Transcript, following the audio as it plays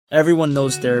Everyone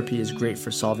knows therapy is great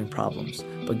for solving problems,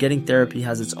 but getting therapy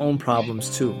has its own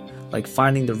problems too, like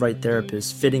finding the right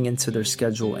therapist, fitting into their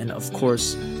schedule, and of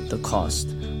course, the cost.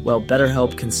 Well,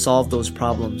 BetterHelp can solve those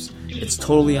problems. It's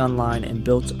totally online and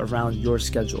built around your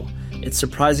schedule. It's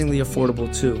surprisingly affordable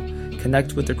too.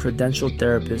 Connect with a credentialed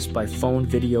therapist by phone,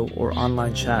 video, or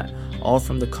online chat, all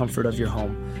from the comfort of your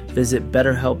home. Visit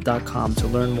BetterHelp.com to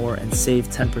learn more and save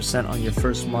 10% on your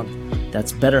first month.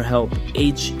 That's BetterHelp,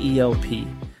 H-E-L-P.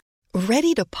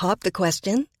 Ready to pop the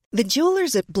question? The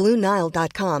jewelers at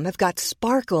BlueNile.com have got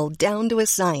sparkle down to a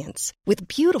science with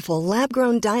beautiful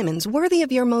lab-grown diamonds worthy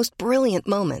of your most brilliant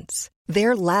moments.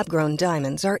 Their lab-grown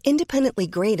diamonds are independently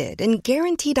graded and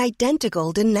guaranteed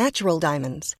identical to natural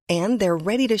diamonds, and they're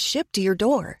ready to ship to your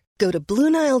door. Go to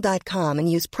BlueNile.com and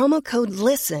use promo code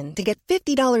LISTEN to get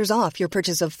 $50 off your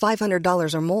purchase of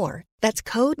 $500 or more. That's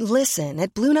code LISTEN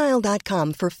at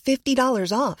BlueNile.com for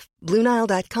 $50 off.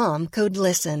 BlueNile.com, code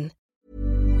LISTEN.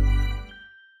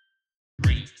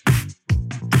 3,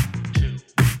 2,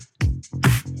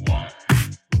 1.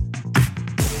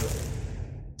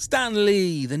 Stan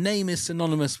Lee. The name is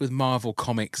synonymous with Marvel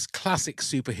Comics, classic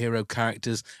superhero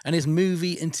characters, and his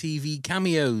movie and TV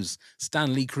cameos.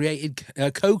 Stan Lee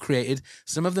co-created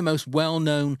some of the most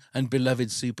well-known and beloved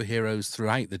superheroes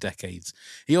throughout the decades.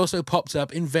 He also popped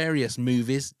up in various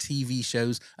movies, TV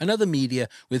shows, and other media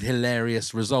with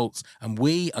hilarious results, and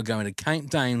we are going to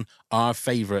count down our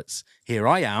favourites. Here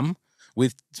I am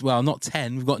with, well, not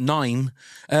 10, we've got 9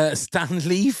 Stan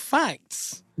Lee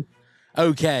facts.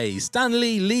 Okay, Stan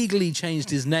Lee legally changed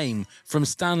his name from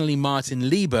Stanley Martin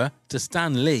Lieber to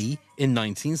Stan Lee in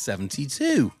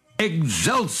 1972.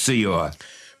 Excelsior!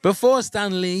 Before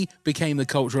Stan Lee became the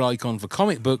cultural icon for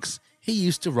comic books, he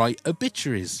used to write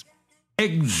obituaries.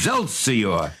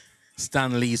 Excelsior!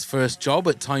 Stan Lee's first job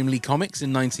at Timely Comics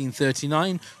in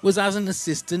 1939 was as an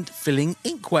assistant filling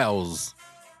inkwells.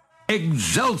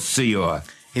 Excelsior!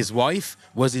 His wife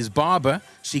was his barber.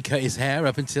 She cut his hair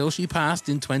up until she passed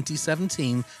in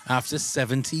 2017 after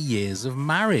 70 years of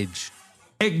marriage.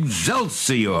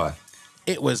 Excelsior!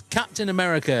 It was Captain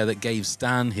America that gave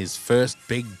Stan his first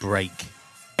big break.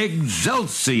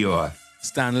 Excelsior!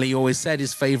 Stan Lee always said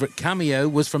his favourite cameo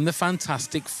was from the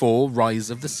Fantastic Four Rise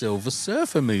of the Silver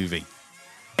Surfer movie.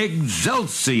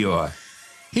 Excelsior!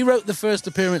 He wrote the first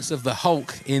appearance of the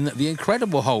Hulk in The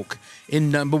Incredible Hulk in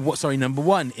number 1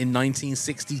 in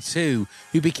 1962,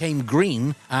 who became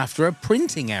green after a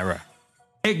printing error.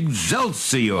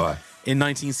 Excelsior! In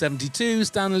 1972,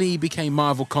 Stan Lee became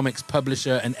Marvel Comics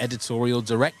publisher and editorial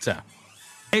director.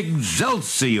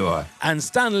 Excelsior! And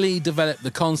Stan Lee developed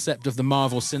the concept of the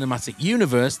Marvel Cinematic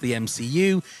Universe, the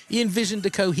MCU. He envisioned a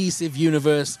cohesive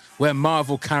universe where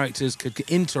Marvel characters could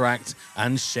interact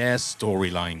and share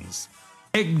storylines.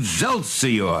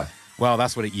 Excelsior! Well,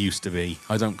 that's what it used to be.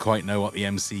 I don't quite know what the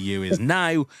MCU is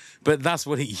now, but that's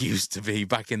what it used to be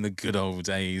back in the good old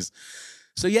days.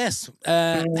 So yes,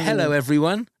 hello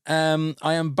everyone. I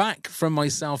am back from my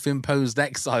self-imposed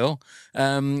exile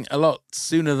a lot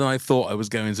sooner than I thought I was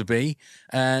going to be.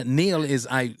 Neil is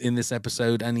out in this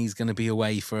episode and he's going to be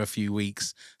away for a few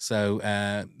weeks. So,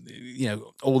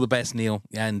 all the best, Neil,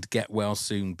 and get well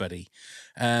soon, buddy.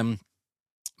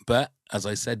 But as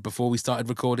I said before we started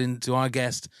recording, to our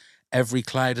guest, every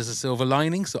cloud has a silver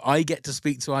lining. So I get to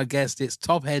speak to our guest. It's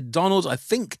TopHead Donald. I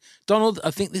think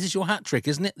this is your hat trick,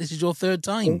 isn't it? This is your third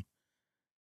time.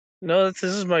 No, this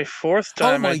is my fourth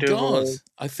time. Oh my God!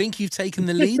 I think you've taken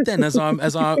the lead then as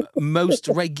our most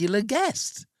regular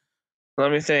guest.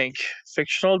 Let me think.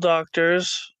 Fictional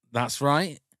doctors. That's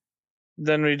right.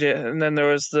 Then we did, and then there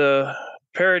was the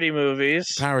parody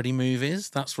movies. Parody movies.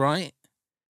 That's right.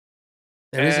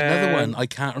 There is another one. I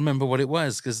can't remember what it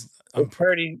was because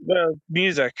parody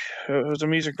music. It was a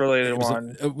music-related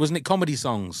one. Wasn't it comedy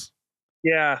songs?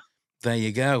 Yeah. There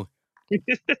you go.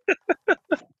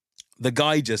 The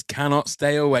guy just cannot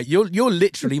stay away. You're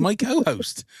literally my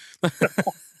co-host.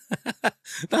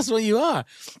 That's what you are.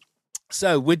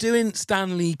 So we're doing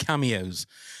Stan Lee cameos.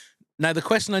 Now, the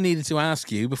question I needed to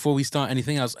ask you before we start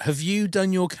anything else, have you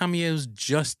done your cameos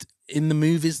just in the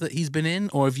movies that he's been in,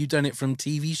 or have you done it from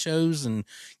TV shows and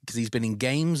because he's been in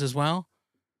games as well?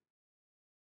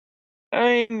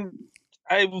 I mean,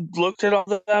 I looked at all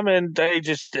of them, and I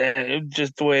just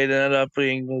the way it ended up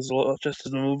being was just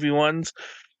the movie ones.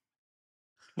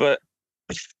 But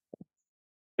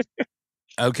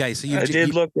okay, so I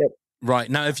did look at right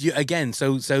now. If you again,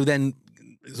 so then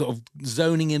sort of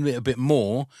zoning in a bit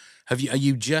more. Are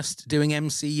you just doing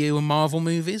MCU and Marvel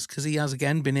movies? Because he has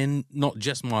again been in not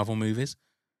just Marvel movies.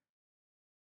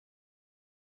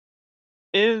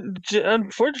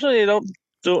 Unfortunately, I don't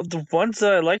the ones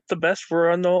that I liked the best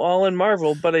were all in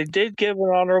Marvel, but I did give an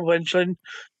honorable mention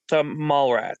to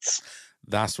Mallrats.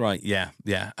 That's right. Yeah,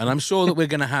 yeah. And I'm sure that we're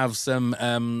going to have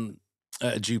some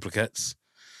duplicates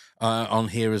on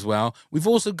here as well. We've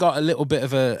also got a little bit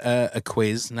of a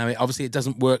quiz. Now, obviously, it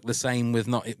doesn't work the same with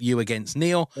not you against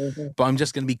Neil, but I'm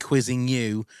just going to be quizzing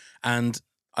you, and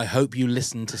I hope you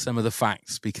listen to some of the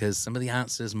facts because some of the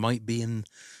answers might be in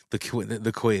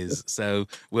the quiz. So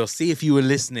we'll see if you were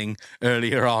listening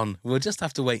earlier on. We'll just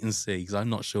have to wait and see because I'm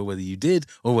not sure whether you did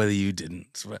or whether you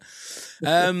didn't.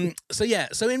 So yeah.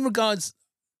 So in regards,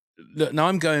 look, now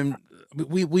I'm going.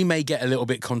 We may get a little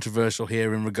bit controversial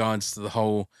here in regards to the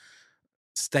whole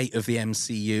state of the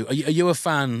MCU. Are you a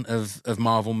fan of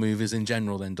Marvel movies in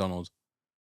general then, Donald?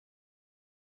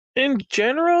 In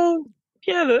general,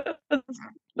 yeah,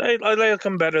 I like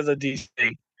them better than DC.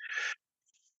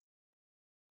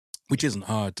 Which isn't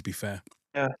hard, to be fair.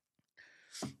 Yeah.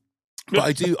 But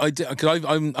I do, because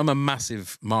I'm a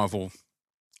massive Marvel,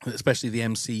 especially the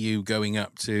MCU going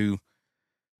up to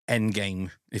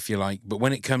Endgame, if you like. But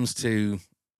when it comes to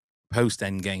post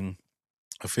Endgame,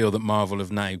 I feel that Marvel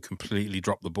have now completely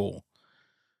dropped the ball.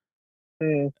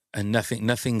 And nothing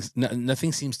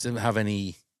seems to have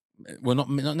any, well, not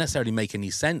necessarily make any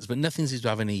sense, but nothing seems to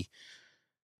have any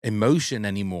emotion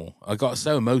anymore. I got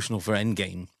so emotional for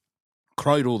Endgame,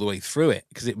 cried all the way through it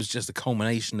because it was just a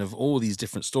culmination of all these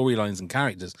different storylines and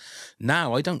characters.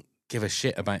 Now I don't give a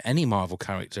shit about any Marvel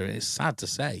character. It's sad to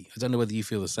say. I don't know whether you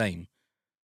feel the same.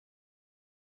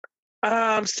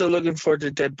 I'm still looking forward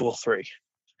to Deadpool 3.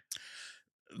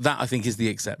 That I think is the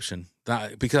exception.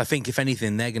 That because I think if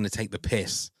anything, they're going to take the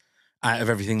piss out of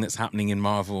everything that's happening in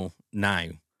Marvel now.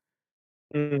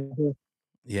 Mm-hmm.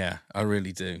 Yeah, I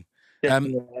really do.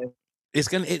 Definitely. It's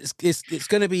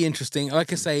gonna be interesting.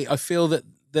 Like I say, I feel that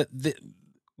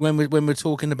when we're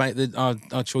talking about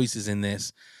our choices in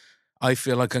this, I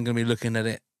feel like I'm going to be looking at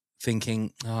it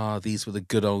thinking, these were the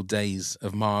good old days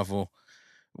of Marvel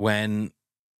when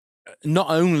not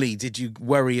only did you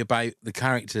worry about the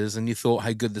characters and you thought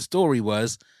how good the story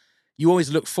was, you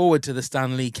always looked forward to the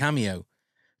Stan Lee cameo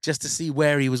just to see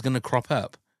where he was going to crop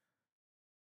up.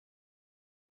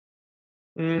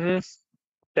 Mm-hmm.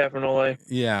 Definitely.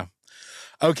 Yeah.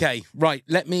 Okay, right.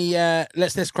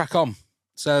 Let's crack on.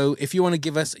 So if you want to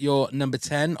give us your number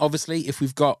 10, obviously, if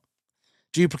we've got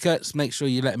duplicates, make sure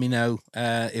you let me know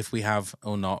if we have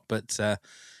or not. But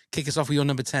kick us off with your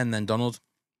number 10 then, Donald.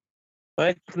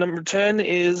 My number 10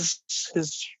 is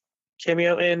his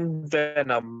cameo in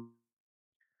Venom.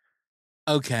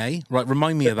 Okay, right.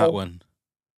 Remind me of that one.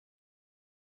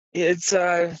 It's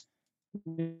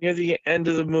near the end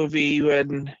of the movie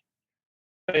when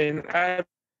I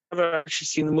haven't actually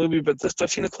seen the movie, but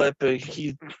I've seen the clip.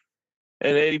 He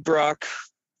and Eddie Brock,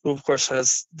 who of course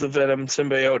has the Venom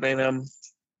symbiote in him,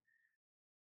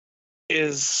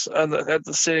 is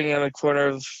sitting on the corner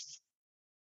of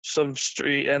some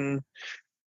street, and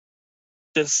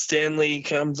this Stanley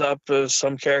comes up as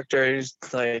some character. He's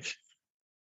like,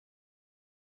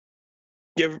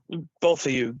 "Give both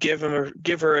of you, give her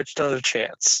another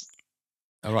chance."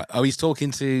 All right. Oh, he's talking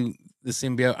to the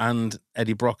symbiote and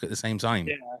Eddie Brock at the same time.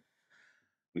 Yeah.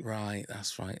 Right,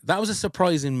 that's right. That was a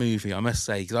surprising movie, I must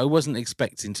say, because I wasn't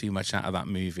expecting too much out of that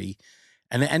movie,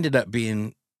 and it ended up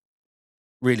being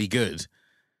really good.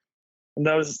 And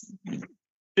that was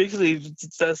basically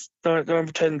don't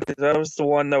pretend that was the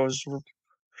one that was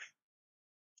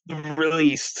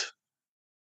released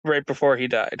right before he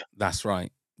died. That's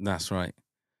right. That's right.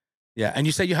 Yeah, and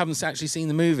you said you haven't actually seen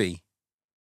the movie.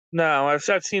 No, I've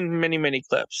seen many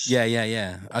clips.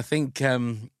 Yeah. I think, I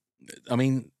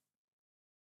mean,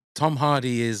 Tom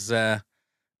Hardy is a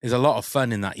lot of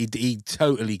fun in that. He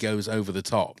totally goes over the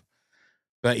top,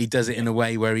 but he does it in a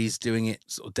way where he's doing it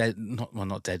sort of dead,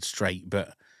 not dead straight,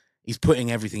 but he's putting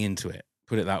everything into it.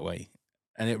 Put it that way,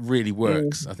 and it really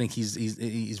works. I think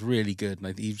he's really good,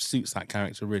 and he suits that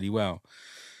character really well.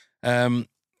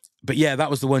 But yeah, that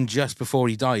was the one just before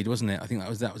he died, wasn't it? I think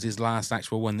that was his last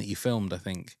actual one that he filmed, I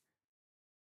think.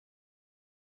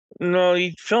 No,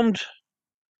 he filmed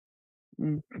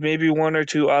maybe one or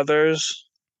two others,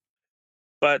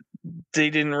 but they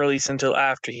didn't release until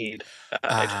after he died.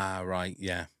 Ah, right.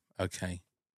 Yeah. Okay.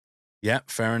 Yeah,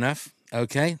 fair enough.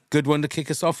 Okay. Good one to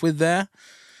kick us off with there.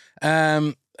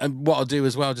 And what I'll do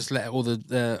as well, just let all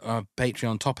the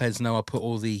Patreon top heads know, I'll put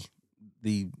all the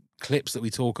clips that we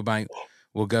talk about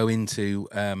will go into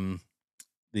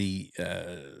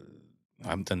I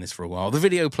haven't done this for a while. The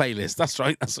video playlist. That's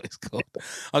right. That's what it's called.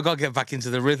 I've got to get back into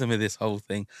the rhythm of this whole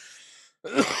thing.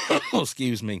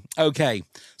 Excuse me. Okay.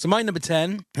 So my number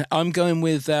 10, I'm going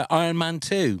with Iron Man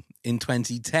 2 in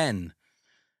 2010.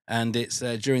 and it's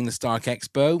during the Stark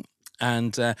Expo.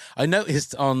 And I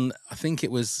noticed on, I think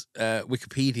it was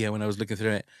Wikipedia when I was looking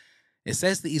through it, it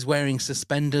says that he's wearing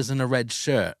suspenders and a red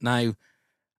shirt. Now,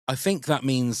 I think that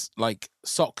means like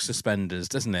sock suspenders,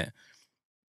 doesn't it?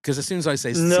 Because as soon as I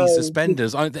say see No,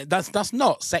 suspenders, that's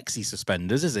not sexy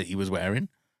suspenders, is it? He was wearing.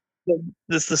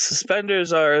 the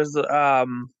suspenders are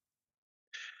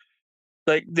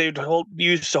like they'd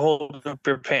used to hold up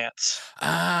your pants.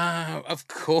 Ah, of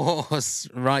course,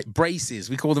 right. Braces.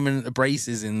 We call them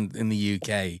braces in the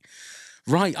UK.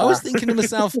 Right. I was thinking to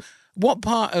myself, what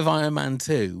part of Iron Man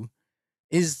 2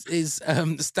 is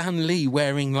Stan Lee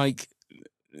wearing like,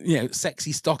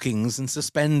 sexy stockings and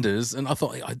suspenders? And I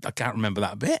thought, I can't remember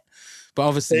that bit. But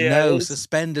obviously, no,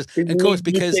 suspenders. And of course,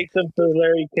 because take them for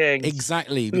Larry King.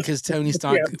 Exactly, because Tony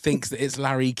Stark thinks that it's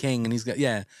Larry King, and he's got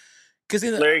because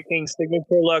Larry King's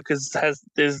signature look is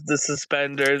the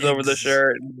suspenders over the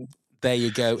shirt. There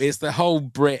you go. It's the whole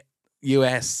Brit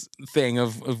US thing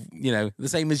of the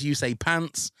same as you say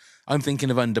pants. I'm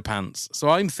thinking of underpants. So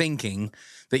I'm thinking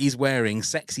that he's wearing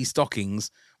sexy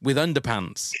stockings with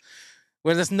underpants.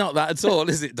 Well, that's not that at all,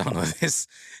 is it, Donald? It's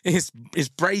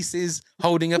braces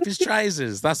holding up his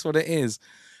trousers. That's what it is.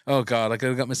 Oh God, I could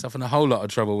have got myself in a whole lot of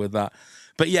trouble with that.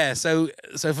 But yeah, so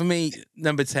for me,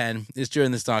 number 10 is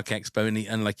during the Stark Expo,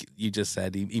 and like you just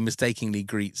said, he mistakenly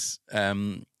greets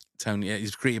Tony.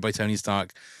 He's greeted by Tony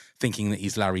Stark, thinking that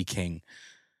he's Larry King,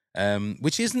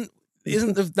 which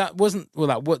that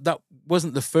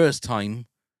wasn't the first time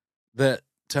that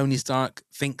Tony Stark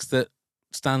thinks that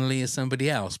Stan Lee is somebody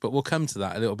else. But we'll come to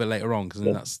that a little bit later on,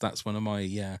 because that's one of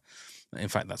my in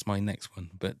fact, that's my next one.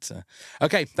 But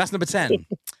okay, that's number 10.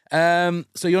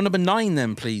 So your number 9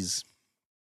 then, please.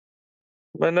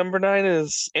 My number 9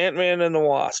 is Ant-Man and the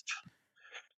Wasp.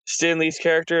 Stan Lee's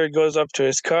character goes up to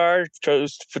his car,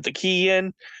 tries to put the key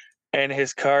in, and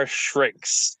his car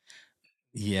shrinks.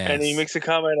 Yes. And he makes a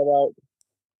comment about,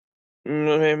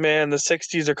 man, the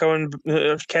 60s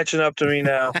are catching up to me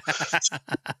now.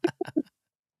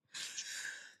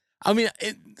 I mean,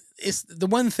 it's the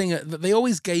one thing that they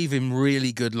always gave him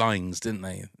really good lines, didn't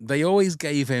they? They always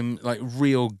gave him like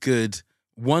real good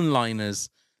one-liners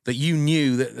that you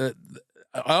knew that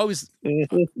I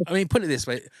mean, put it this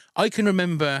way. I can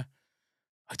remember,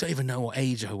 I don't even know what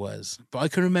age I was, but I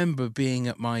can remember being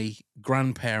at my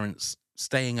grandparents'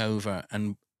 staying over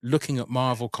and looking at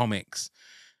Marvel Comics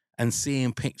and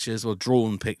seeing pictures or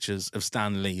drawn pictures of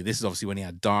Stan Lee. This is obviously when he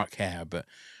had dark hair, but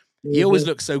he always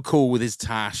looked so cool with his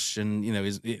tash and,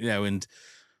 and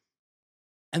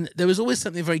there was always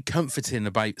something very comforting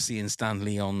about seeing Stan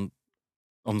Lee on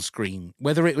screen,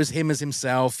 whether it was him as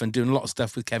himself and doing a lot of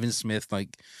stuff with Kevin Smith,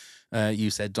 like you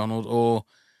said, Donald, or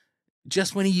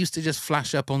just when he used to just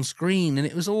flash up on screen, and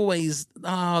it was always,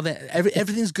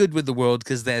 everything's good with the world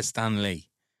because there's Stan Lee,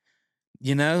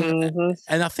 And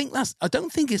I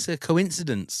don't think it's a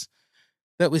coincidence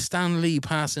that with Stan Lee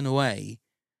passing away,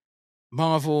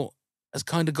 Marvel has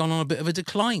kind of gone on a bit of a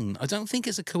decline. I don't think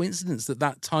it's a coincidence that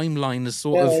timeline is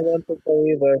sort of, I don't think so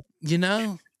either.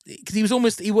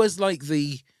 Because he was like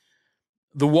the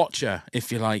watcher,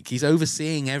 if you like. He's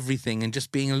overseeing everything and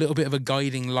just being a little bit of a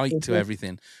guiding light to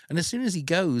everything. And as soon as he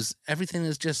goes, everything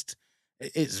is just,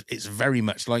 it's very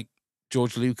much like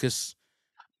George Lucas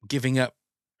giving up,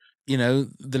 the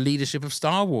leadership of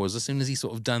Star Wars. As soon as he's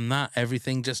sort of done that,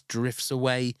 everything just drifts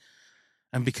away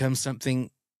and becomes something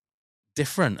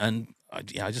different. And I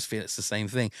just feel it's the same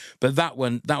thing. But that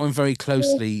one very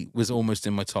closely was almost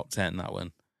in my top 10, that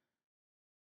one.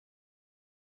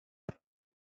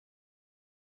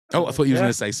 Oh, I thought you were going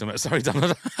to say something. Sorry,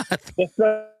 Donald.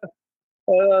 I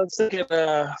was thinking,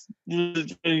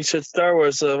 you said Star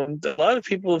Wars. A lot of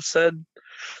people have said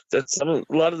that a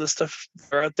lot of the stuff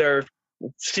are out there,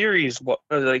 series,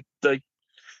 like the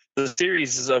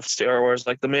series of Star Wars,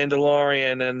 like The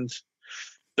Mandalorian, and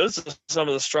those are some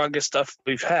of the strongest stuff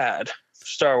we've had,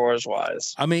 Star Wars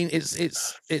wise. I mean, it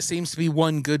seems to be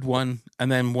one good one and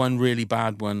then one really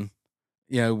bad one.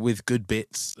 With good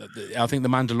bits. I think The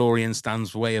Mandalorian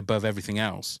stands way above everything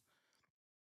else.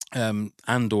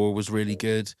 Andor was really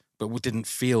good, but didn't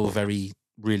feel very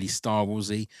really Star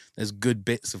Warsy. There's good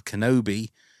bits of Kenobi,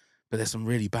 but there's some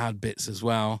really bad bits as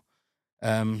well.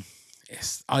 I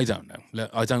don't know. Look,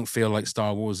 I don't feel like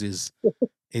Star Wars is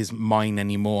mine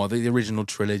anymore. The original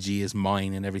trilogy is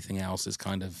mine, and everything else is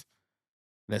kind of,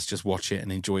 let's just watch it and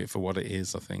enjoy it for what it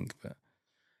is, I think. But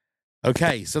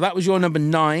okay, so that was your number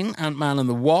 9, Ant-Man and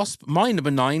the Wasp. My number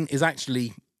 9 is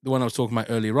actually the one I was talking about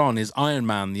earlier on, is Iron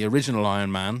Man, the original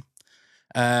Iron Man.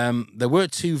 There were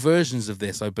 2 versions of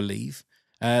this, I believe.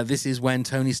 This is when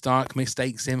Tony Stark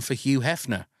mistakes him for Hugh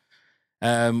Hefner.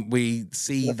 We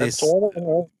see That's this.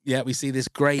 wonderful. Yeah, we see this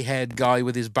grey-haired guy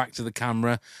with his back to the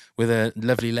camera, with a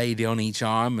lovely lady on each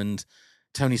arm, and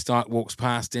Tony Stark walks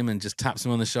past him and just taps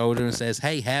him on the shoulder and says,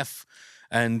 "Hey, Hef,"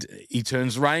 and he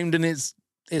turns round and it's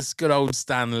good old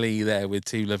Stan Lee there with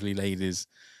two lovely ladies.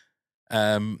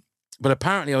 But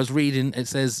apparently, I was reading, it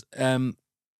says there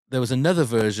was another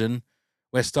version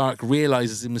where Stark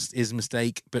realizes his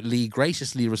mistake, but Lee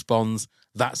graciously responds,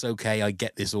 "That's okay, I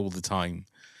get this all the time."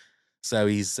 So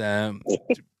he's showing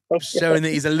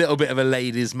that he's a little bit of a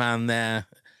ladies' man there.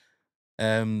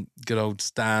 Good old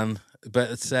Stan.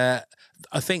 But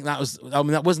I think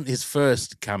that wasn't his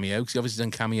first cameo, because he obviously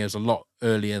done cameos a lot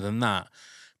earlier than that.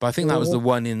 But I think that was the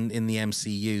one in the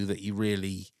MCU that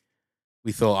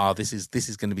we thought, this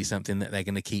is going to be something that they're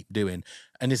going to keep doing.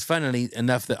 And it's funnily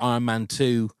enough that Iron Man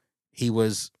 2, he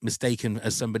was mistaken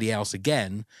as somebody else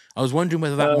again. I was wondering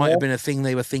whether that might have been a thing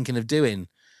they were thinking of doing,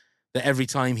 that every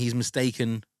time he's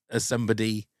mistaken as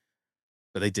somebody,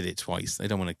 but they did it twice. They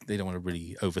don't want to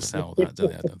really oversell that, do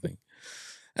they? I don't think.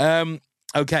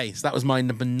 Okay, so that was my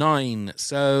number 9.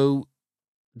 So,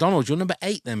 Donald, your number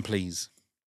 8 then, please.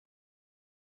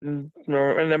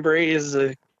 Number 8 is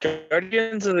the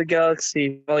Guardians of the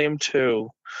Galaxy Volume 2,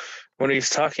 when he's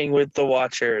talking with the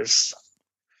Watchers.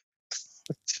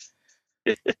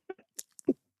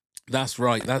 That's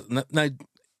right. Now,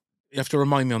 you have to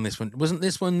remind me on this one. Wasn't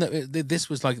this one this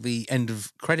was like the end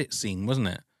of credit scene, wasn't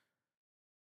it?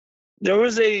 There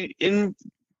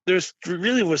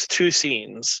really was 2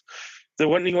 scenes. The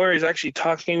one where he's actually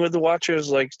talking with the Watchers,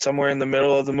 like somewhere in the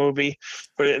middle of the movie,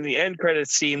 but in the end credit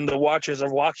scene, the Watchers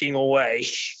are walking away.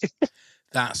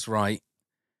 That's right.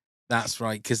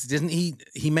 Because doesn't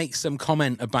he makes some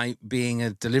comment about being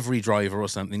a delivery driver or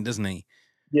something, doesn't he?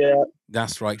 Yeah,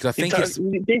 that's right. Because I think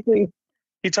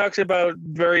he talks about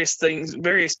various things,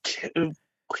 various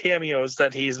cameos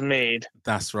that he's made.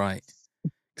 That's right.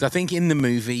 Because I think in the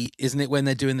movie, isn't it when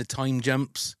they're doing the time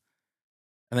jumps,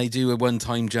 and they do a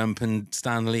one-time jump, and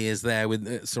Stan Lee is there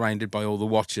with surrounded by all the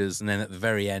Watchers, and then at the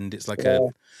very end, it's like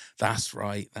That's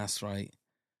right.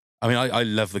 I mean, I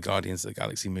love the Guardians of the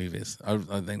Galaxy movies. I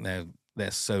think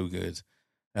they're so good.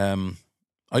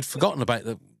 I'd forgotten about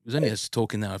the. It was only us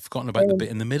talking there. I'd forgotten about the bit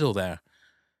in the middle there.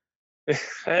 I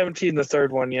haven't seen the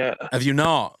third one yet. Have you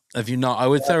not? I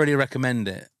would thoroughly recommend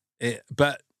it.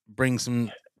 But bring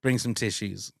some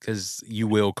tissues, because you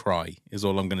will cry, is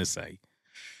all I'm going to say.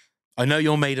 I know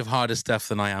you're made of harder stuff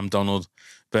than I am, Donald,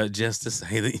 but just to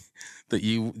say that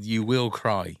you will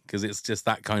cry, because it's just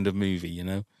that kind of movie, you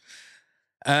know?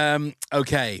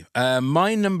 Okay.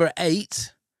 My number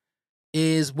 8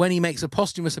 is when he makes a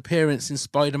posthumous appearance in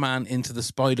Spider-Man Into the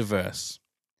Spider-Verse,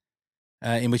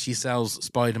 in which he sells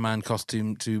Spider-Man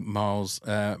costume to Miles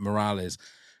Morales.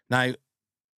 Now,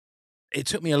 it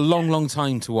took me a long, long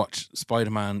time to watch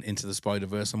Spider-Man Into the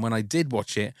Spider-Verse, and when I did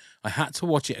watch it, I had to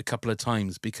watch it a couple of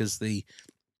times because the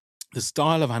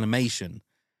style of animation.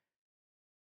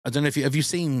 I don't know if have you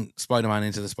seen Spider-Man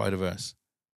Into the Spider-Verse?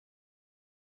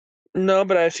 No,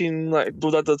 but I've seen like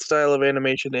what the style of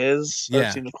animation is. Yeah.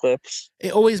 I've seen the clips.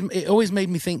 It always made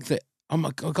me think that, oh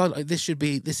my God, this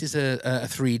is a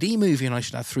 3D movie, and I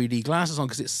should have 3D glasses on,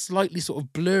 because it's slightly sort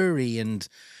of blurry and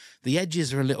the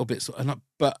edges are a little bit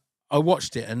but I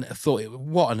watched it and I thought,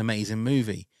 what an amazing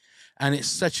movie. And it's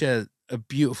such a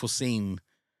beautiful scene,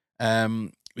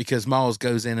 because Miles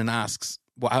goes in and asks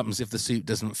what happens if the suit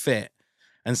doesn't fit,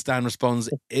 and Stan responds,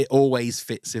 it always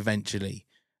fits eventually.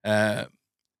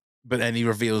 But then he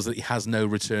reveals that he has no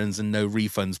returns and no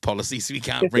refunds policy, so he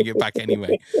can't bring it back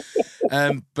anyway.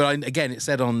 But again, it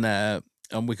said on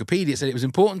Wikipedia, it said it was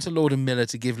important to Lord and Miller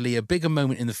to give Lee a bigger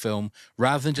moment in the film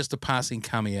rather than just a passing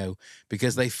cameo,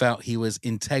 because they felt he was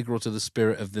integral to the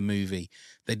spirit of the movie.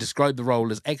 They described the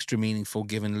role as extra meaningful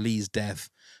given Lee's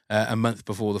death a month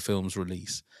before the film's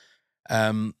release.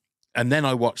 And then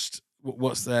I watched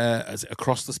Across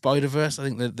the Spider-Verse, I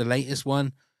think the latest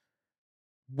one.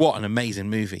 What an amazing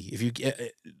movie.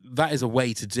 That is a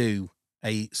way to do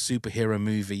a superhero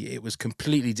movie. It was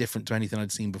completely different to anything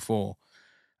I'd seen before.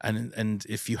 And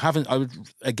if you haven't, I would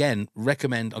again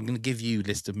recommend, I'm going to give you a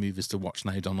list of movies to watch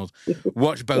now, Donald.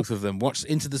 Watch both of them. Watch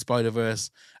Into the Spider-Verse,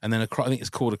 and then I think it's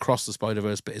called Across the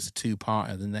Spider-Verse, but it's a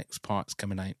 2-parter. The next part's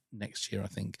coming out next year, I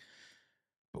think.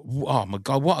 But, oh my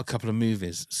God, what a couple of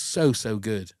movies. So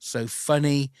good. So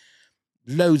funny,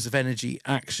 loads of energy,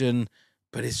 action,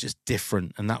 but it's just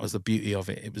different. And that was the beauty of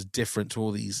it. It was different to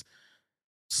all these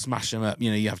smash them up. You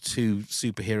know, you have 2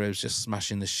 superheroes just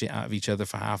smashing the shit out of each other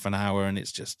for half an hour. And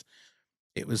it's just,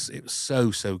 it was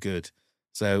so good.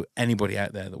 So anybody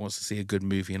out there that wants to see a good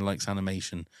movie and likes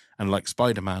animation and likes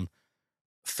Spider-Man,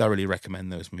 thoroughly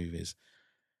recommend those movies.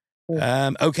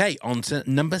 Okay, on to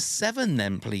number 7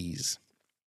 then, please.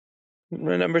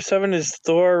 My number 7 is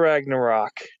Thor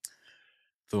Ragnarok.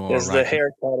 Thor Is the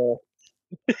hair cutter.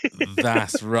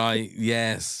 That's right.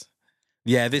 Yes.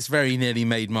 Yeah, this very nearly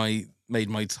made my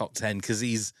top 10 because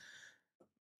he's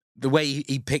the way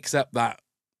he picks up that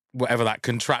whatever that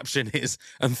contraption is.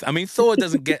 And I mean, Thor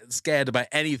doesn't get scared about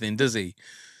anything, does he?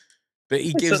 But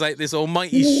he gives like this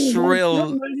almighty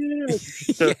shrill.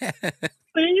 Yeah.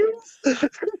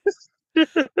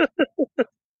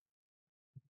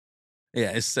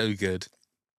 Yeah, it's so good.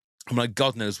 I'm like,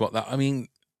 God knows what that. I mean,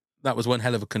 that was one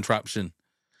hell of a contraption.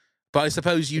 But I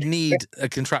suppose you need a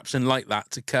contraption like that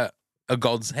to cut a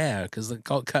god's hair, because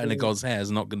cutting a god's hair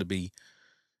is not going to be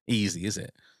easy, is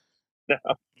it?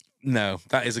 No,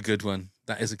 that is a good one.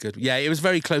 That is a good. Yeah, it was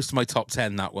very close to my top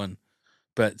 10, that one,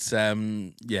 but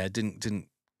yeah, didn't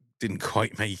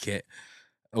quite make it.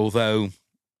 Although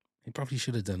it probably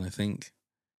should have done, I think.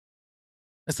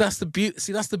 That's the beauty.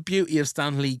 See, that's the beauty of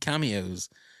Stan Lee cameos,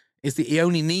 is that he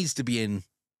only needs to be in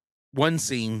one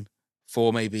scene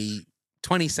for maybe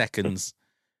 20 seconds,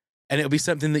 and it'll be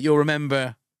something that you'll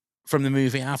remember from the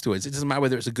movie afterwards. It doesn't matter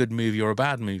whether it's a good movie or a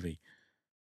bad movie.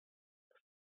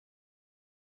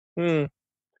 Yeah.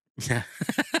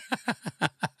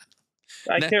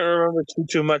 I No. can't remember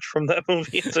too much from that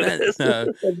movie.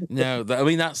 No. I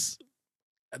mean, that's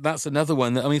another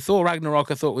one. I mean, Thor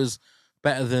Ragnarok I thought was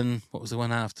better than, what was the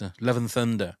one after? Love and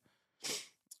Thunder.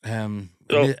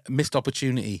 Missed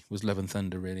Opportunity was Love and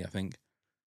Thunder, really, I think.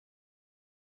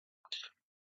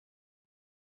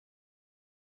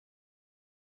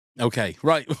 Okay,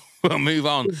 right. We'll move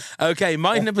on. Okay,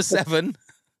 my number 7.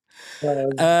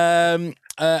 And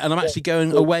I'm actually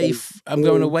going away. I'm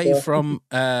going away from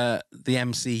the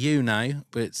MCU now.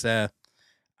 But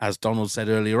as Donald said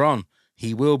earlier on,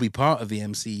 he will be part of the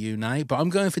MCU now. But I'm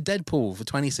going for Deadpool for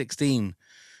 2016,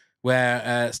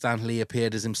 where Stan Lee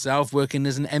appeared as himself, working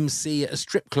as an MC at a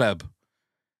strip club,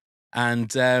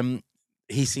 and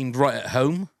he seemed right at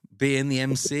home being the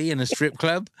MC in a strip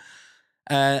club.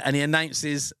 And he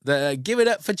announces that give it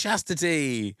up for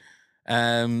Chastity,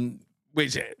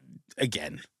 which,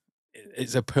 again,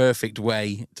 it's a perfect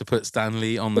way to put Stan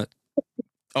Lee on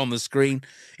the screen.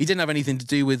 He didn't have anything to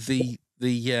do with the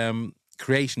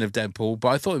creation of Deadpool, but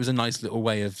I thought it was a nice little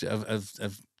way of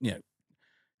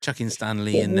chucking Stan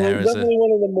Lee in there as definitely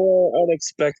one of the more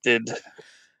unexpected.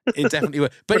 It definitely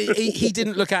was, but he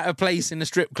didn't look out of place in a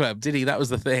strip club, did he? That was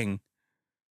the thing.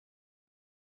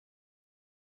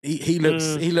 He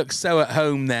looks so at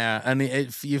home there, and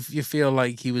you feel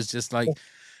like he was just like,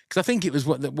 because I think it was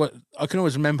what I can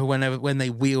always remember when they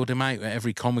wheeled him out at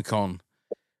every Comic-Con,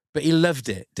 but he loved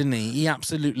it, didn't he? He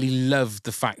absolutely loved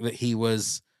the fact that he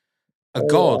was a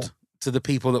god to the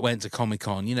people that went to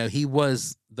Comic-Con. You know, he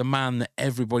was the man that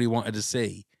everybody wanted to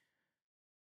see,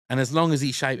 and as long as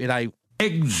he shouted out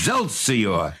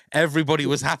Excelsior, everybody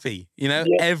was happy. You know,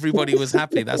 everybody was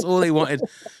happy. That's all they wanted.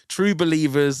 True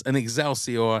believers and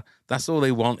Excelsior. That's all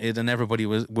they wanted, and everybody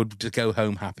would just go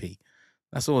home happy.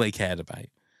 That's all they cared about.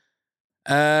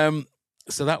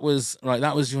 So that was right.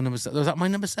 That was your number. Was that my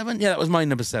number 7? Yeah, that was my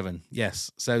number 7.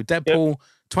 Yes. So Deadpool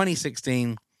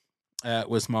 2016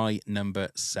 was my number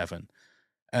 7.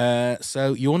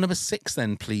 So your number 6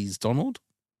 then, please, Donald.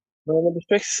 My number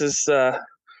 6 is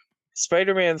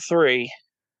Spider-Man 3,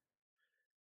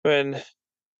 when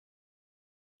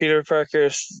Peter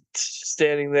Parker's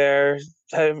standing there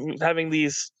having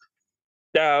these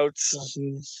doubts,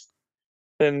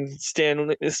 and Stan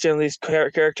Lee's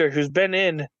character,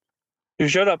 who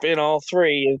showed up in all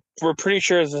 3, we're pretty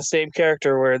sure is the same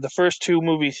character, where the first 2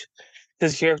 movies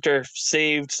his character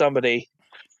saved somebody,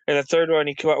 and the third one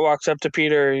he walks up to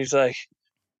Peter and he's like,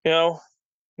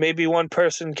 maybe one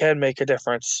person can make a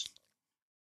difference.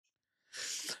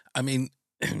 I mean,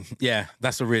 yeah,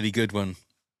 that's a really good one.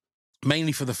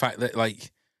 Mainly for the fact that,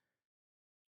 like,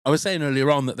 I was saying earlier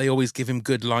on that they always give him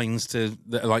good lines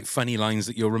that are like funny lines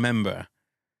that you'll remember.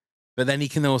 But then he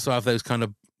can also have those kind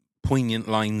of poignant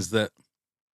lines that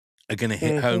are going to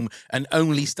hit home. And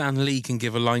only Stan Lee can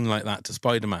give a line like that to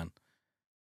Spider-Man.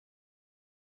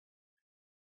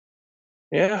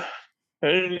 Yeah.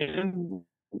 I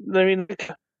mean,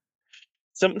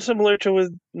 something similar to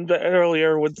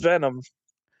earlier with Venom,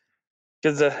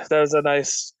 because that was a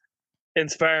nice,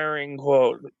 inspiring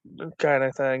quote kind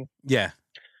of thing. Yeah.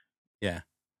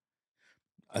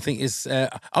 I think it's. I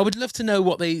would love to know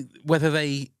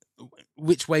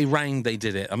which way round they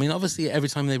did it. I mean, obviously, every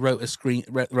time they wrote a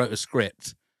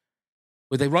script,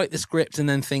 would they write the script and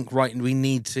then think, right, we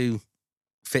need to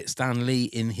fit Stan Lee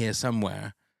in here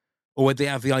somewhere, or would they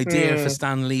have the idea for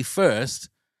Stan Lee first?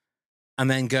 and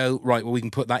then go, right, well, we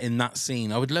can put that in that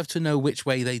scene. I would love to know which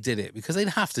way they did it, because they'd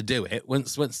have to do it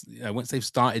once they've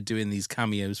started doing these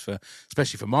cameos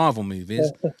especially for Marvel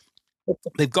movies.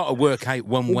 They've got to work out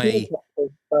one way.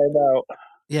 Find out.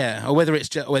 Yeah, or whether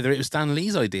it was Stan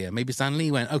Lee's idea. Maybe Stan Lee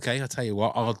went, okay, I'll tell you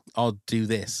what, I'll do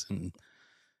this, and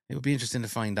it would be interesting to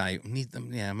find out.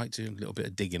 I might do a little bit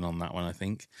of digging on that one, I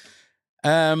think.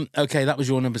 Okay, that was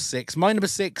your number 6. My number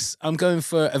 6, I'm going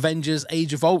for Avengers: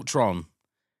 Age of Ultron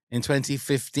in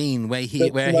 2015, where he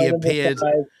appeared.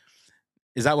 5.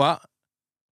 Is that what?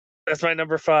 That's my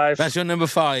number 5. That's your number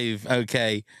 5.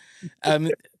 Okay.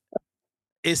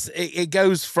 It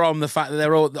goes from the fact that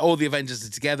they're all the Avengers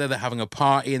are together, they're having a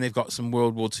party, and they've got some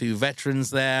World War II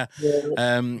veterans there.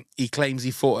 Yeah. He claims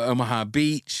he fought at Omaha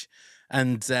Beach,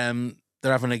 and they're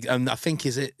having and I think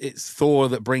it's Thor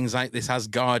that brings out this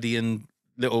Asgardian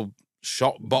little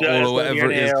shot bottle or whatever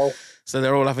it is. So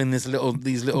they're all having these little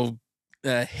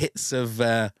hits of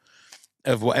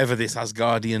whatever this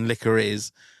Asgardian liquor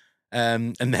is.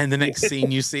 And then the next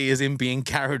scene you see is him being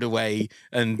carried away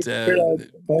and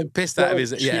pissed out of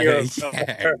his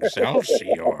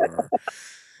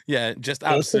just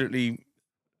absolutely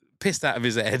pissed out of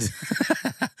his head.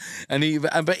 And he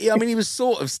was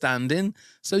sort of standing,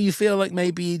 so you feel like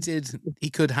maybe he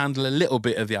could handle a little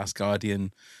bit of the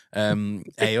Asgardian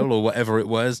ale or whatever it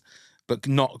was, but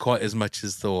not quite as much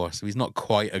as Thor. So he's not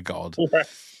quite a god.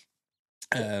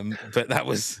 But it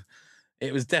was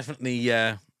definitely.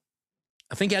 I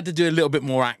think he had to do a little bit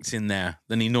more acting there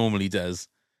than he normally does,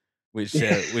 which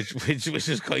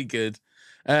is quite good.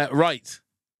 Right,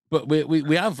 but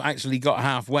we have actually got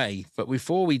halfway. But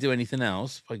before we do anything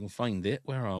else, if I can find it,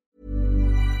 where are we?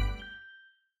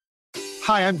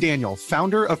 Hi, I'm Daniel,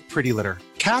 founder of Pretty Litter.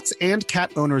 Cats and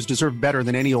cat owners deserve better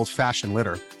than any old-fashioned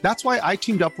litter. That's why I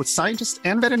teamed up with scientists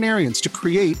and veterinarians to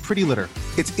create Pretty Litter.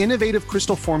 Its innovative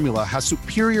crystal formula has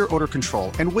superior odor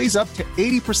control and weighs up to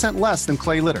 80% less than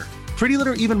clay litter. Pretty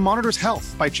Litter even monitors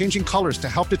health by changing colors to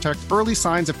help detect early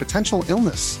signs of potential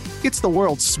illness. It's the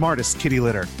world's smartest kitty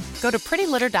litter. Go to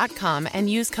prettylitter.com and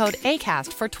use code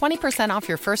ACAST for 20% off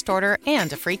your first order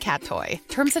and a free cat toy.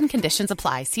 Terms and conditions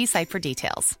apply. See site for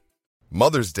details.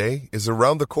 Mother's Day is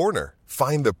around the corner.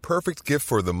 Find the perfect gift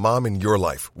for the mom in your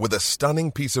life with a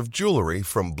stunning piece of jewelry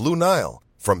from Blue Nile.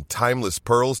 From timeless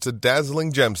pearls to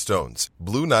dazzling gemstones,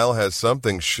 Blue Nile has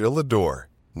something she'll adore.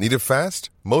 Need it fast?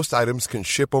 Most items can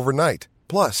ship overnight.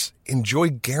 Plus, enjoy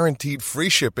guaranteed free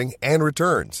shipping and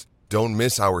returns. Don't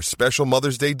miss our special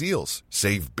Mother's Day deals.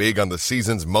 Save big on the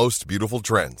season's most beautiful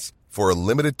trends. For a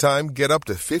limited time, get up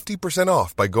to 50%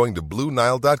 off by going to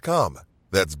BlueNile.com.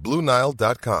 That's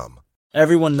BlueNile.com.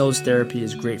 Everyone knows therapy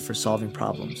is great for solving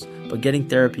problems, but getting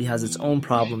therapy has its own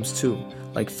problems too,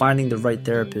 like finding the right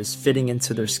therapist, fitting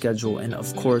into their schedule, and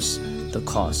of course, the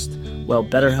cost. Well,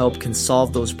 BetterHelp can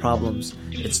solve those problems.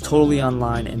 It's totally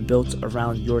online and built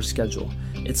around your schedule.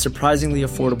 It's surprisingly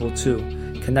affordable too.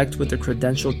 Connect with a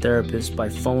credentialed therapist by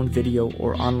phone, video,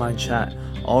 or online chat,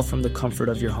 all from the comfort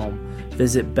of your home.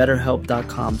 Visit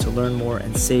BetterHelp.com to learn more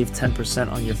and save 10%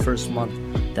 on your first month.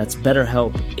 That's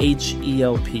BetterHelp,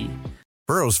 H-E-L-P.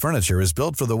 Burrow's furniture is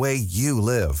built for the way you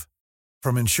live.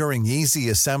 From ensuring easy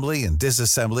assembly and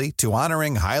disassembly to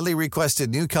honoring highly requested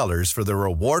new colors for their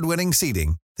award-winning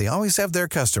seating, they always have their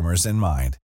customers in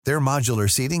mind. Their modular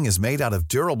seating is made out of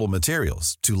durable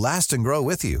materials to last and grow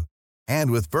with you.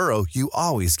 And with Burrow, you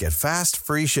always get fast,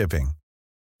 free shipping.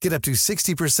 Get up to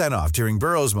 60% off during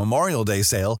Burrow's Memorial Day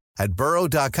sale at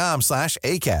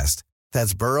burrow.com/ACAST.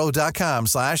 That's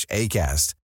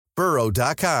burrow.com/ACAST.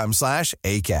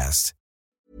 burrow.com/ACAST.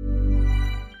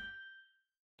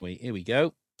 Wait, here we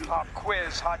go. Pop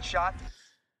quiz, hot shot.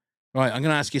 Right, I'm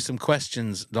going to ask you some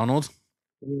questions, Donald.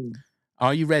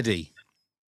 Are you ready?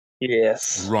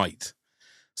 Yes. Right.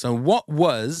 So what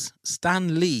was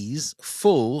Stan Lee's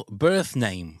full birth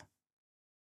name?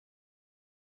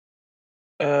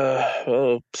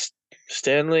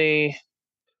 Stanley,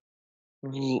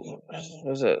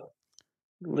 was it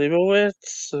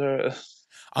Leibowitz? Or,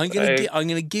 I'm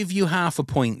gonna give you half a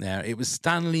point there. It was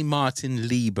Stanley Martin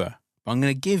Lieber. I'm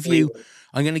gonna give you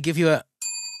a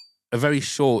very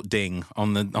short ding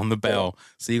on the bell.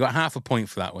 So you got half a point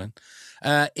for that one.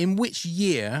 In which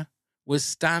year was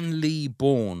Stan Lee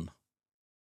born?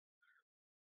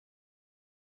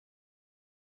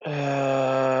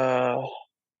 I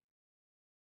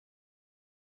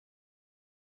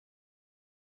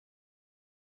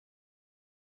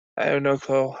have no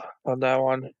clue on that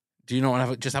one. Do you not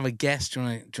want to have a guess? Do you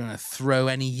want to throw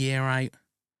any year out?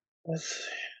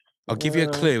 I'll give you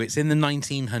a clue. It's in the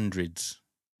 1900s.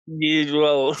 Yeah,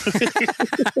 well.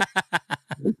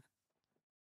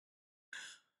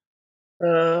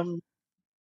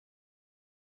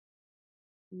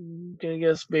 Gonna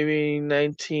guess maybe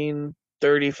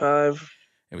 1935.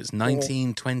 It was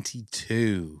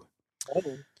 1922.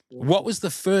 Oh. What was the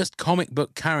first comic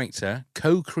book character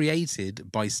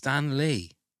co-created by Stan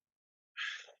Lee?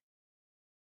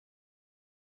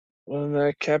 Wasn't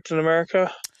that Captain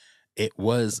America? It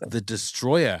was the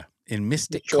Destroyer in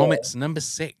Mystic Destroyer. Comics number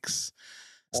 6.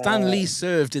 Stan Lee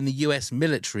served in the U.S.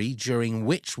 military during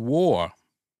which war?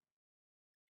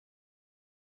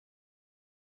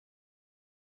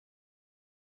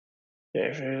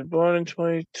 If he was born in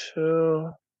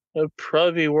 22, it'd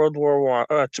probably be World War One.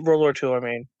 World War Two. I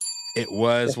mean, It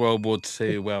was World War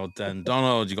II. Well done,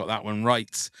 Donald. You got that one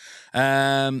right.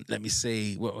 Let me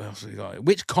see. What else we got?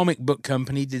 Which comic book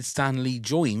company did Stan Lee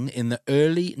join in the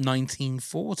early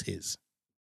 1940s?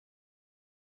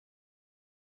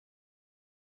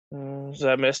 is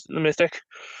that Mystic?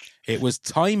 It was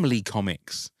Timely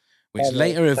Comics, which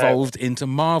later evolved into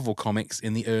Marvel Comics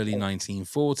in the early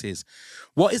 1940s.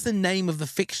 What is the name of the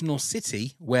fictional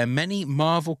city where many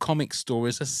Marvel comic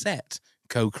stories are set,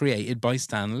 co-created by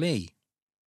Stan Lee?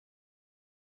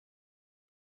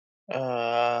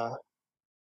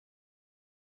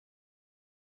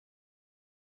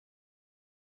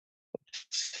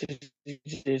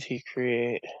 Did he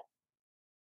create?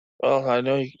 Well, I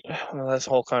know that's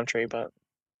the whole country, but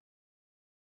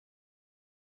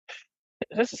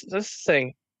this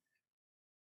thing.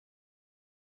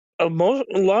 A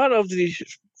lot of these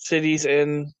cities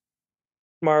in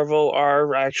Marvel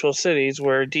are actual cities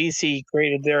where DC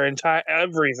created their entire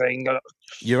everything.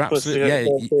 You're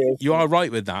absolutely, you are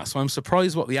right with that. So I'm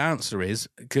surprised what the answer is.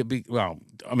 It could be, well,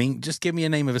 I mean, just give me a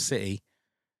name of a city.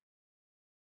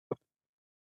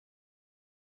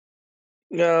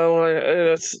 No,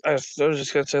 I was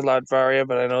just gonna say Latveria,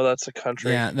 but I know that's a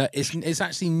country. Yeah, no, it's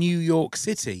actually New York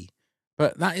City,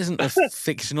 but that isn't a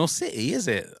fictional city, is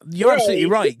it? You're absolutely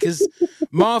right, because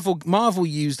Marvel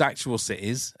used actual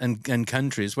cities and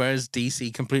countries, whereas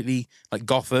DC completely, like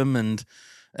Gotham and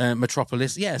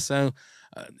Metropolis. Yeah, so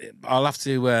I'll have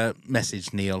to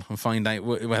message Neil and find out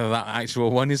whether that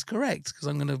actual one is correct, because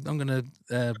I'm gonna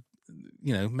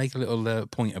make a little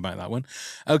point about that one.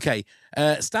 Okay,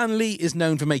 Stan Lee is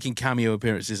known for making cameo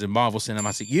appearances in Marvel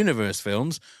Cinematic Universe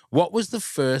films. What was the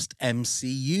first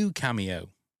MCU cameo?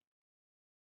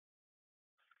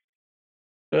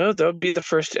 Well, that would be the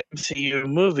first MCU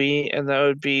movie, and that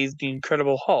would be The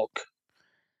Incredible Hulk.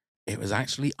 It was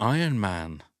actually Iron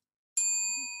Man.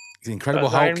 The Incredible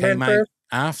Hulk Iron Man came out first?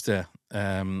 after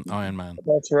Iron Man.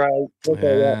 That's right.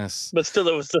 Okay, Yes. but still,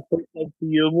 it was the first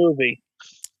MCU movie.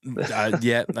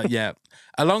 Yeah.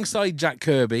 Alongside Jack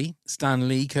Kirby, Stan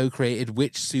Lee co-created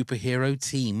which superhero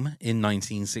team in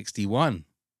 1961?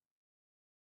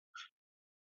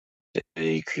 Did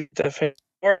he create that Fantastic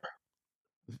Four?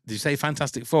 Did you say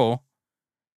Fantastic Four?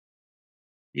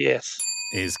 Yes.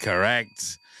 Is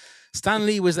correct. Stan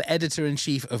Lee was the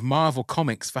editor-in-chief of Marvel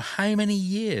Comics for how many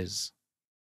years?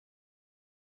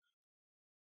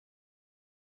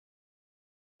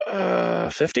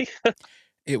 50?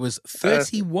 It was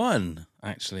 31,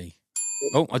 actually.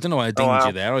 Oh, I don't know why I dinged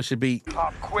you there. I should be...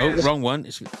 Oh, wrong one.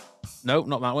 No,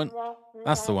 not that one.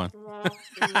 That's the one.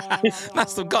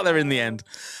 Got there in the end.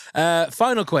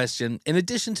 Final question. In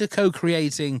addition to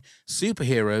co-creating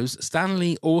superheroes, Stan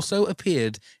Lee also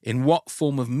appeared in what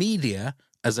form of media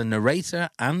as a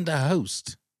narrator and a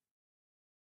host?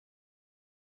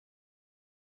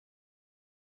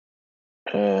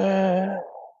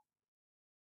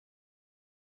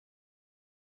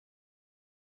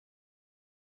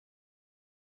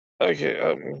 Okay,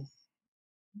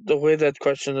 the way that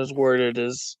question is worded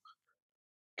is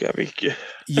gotta be.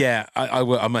 Yeah,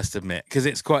 I must admit, because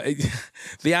it's quite.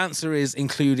 The answer is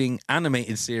including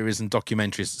animated series and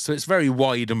documentaries, so it's very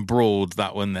wide and broad,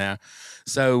 that one there.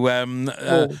 So,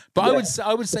 but yeah.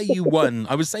 I would say you won.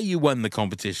 I would say you won the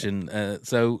competition.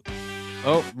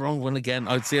 Wrong one again.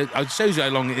 I'd say it shows you how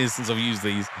long it is since I've used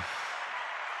these.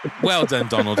 Well done,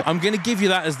 Donald. I'm going to give you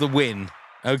that as the win.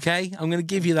 Okay, I'm going to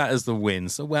give you that as the win.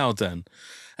 So well done.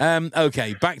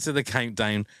 Okay, back to the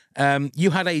countdown.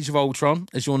 You had Age of Ultron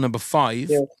as your number 5.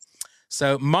 Yeah.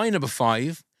 So my number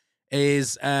 5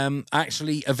 is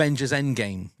actually Avengers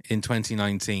Endgame in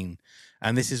 2019.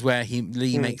 And this is where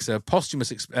Lee makes a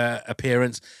posthumous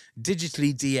appearance,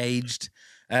 digitally de-aged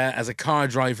as a car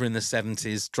driver in the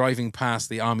 70s, driving past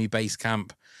the army base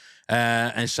camp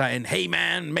and shouting, "Hey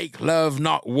man, make love,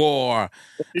 not war."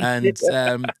 And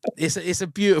it's a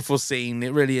beautiful scene.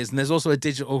 It really is. And there's also a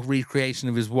digital recreation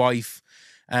of his wife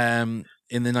in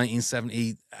the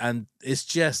 1970s. And it's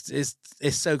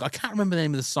so good. I can't remember the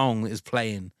name of the song that is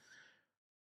playing,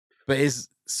 but it's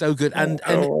so good. And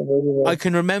I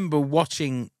can remember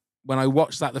watching when I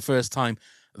watched that the first time,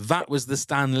 that was the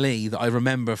Stan Lee that I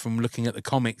remember from looking at the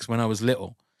comics when I was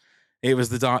little. It was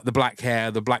the black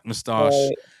hair, the black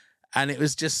moustache, and it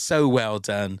was just so well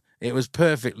done. It was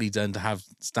perfectly done to have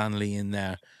Stan Lee in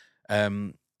there,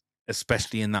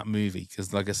 especially in that movie,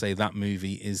 because, like I say, that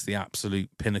movie is the absolute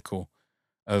pinnacle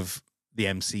of the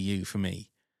MCU for me,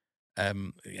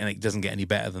 and it doesn't get any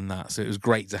better than that. So it was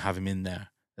great to have him in there,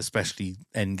 especially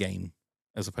Endgame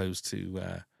as opposed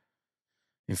to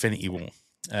Infinity War.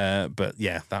 But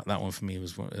yeah, that one for me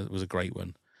was a great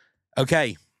one.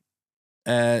 Okay,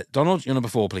 Donald, your number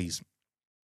 4, please.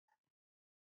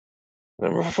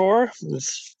 Number 4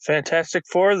 is Fantastic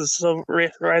Four: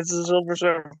 Rise of the Silver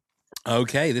Surfer.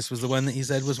 Okay, this was the one that he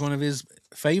said was one of his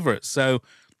favorites. So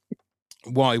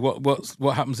why?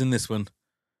 What happens in this one?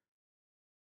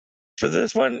 For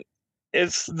this one,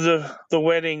 it's the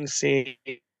wedding scene.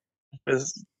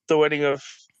 Is the wedding of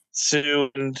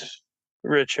Sue and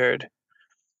Richard,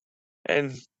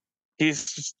 and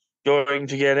he's going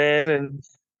to get in, and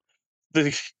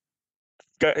the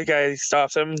guy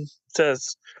stops him,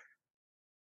 says,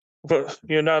 "But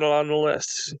you're not on the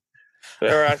list."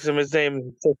 Or asks him his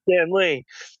name. Says Stan Lee.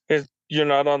 You're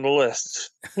not on the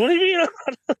list. What do you mean I'm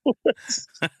not on the list?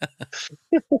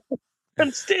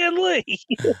 I'm Stan Lee.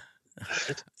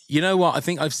 You know what? I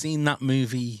think I've seen that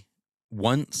movie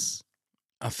once.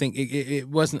 I think it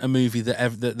wasn't a movie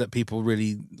that people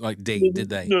really dig, did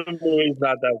they? The movie's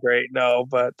not that great, no,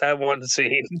 but that one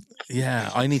scene.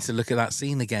 Yeah, I need to look at that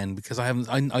scene again because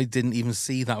I didn't even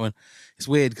see that one. It's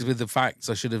weird because with the facts,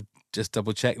 I should have just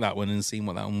double checked that one and seen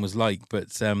what that one was like.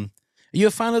 But are you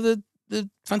a fan of the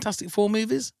Fantastic Four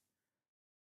movies?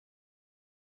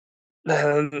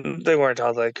 They weren't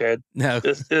all that good. No,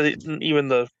 Even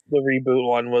the reboot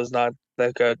one was not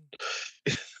that good.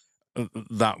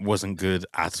 that wasn't good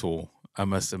at all. I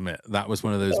must admit, that was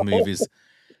one of those movies.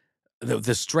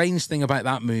 The strange thing about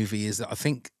that movie is that I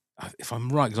think, if I'm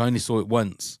right, because I only saw it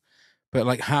once, but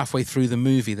like halfway through the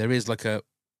movie, there is like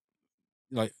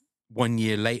 1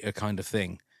 year later kind of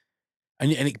thing.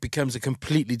 And it becomes a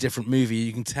completely different movie.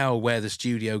 You can tell where the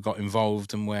studio got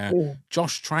involved and where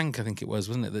Josh Trank, I think it was,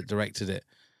 wasn't it, that directed it?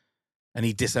 And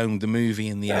he disowned the movie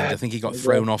in the end. I think he got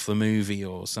thrown off the movie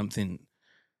or something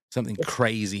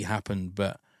crazy happened.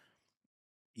 But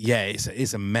yeah,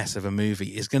 it's a mess of a movie.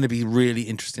 It's going to be really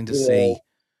interesting to see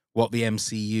what the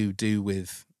MCU do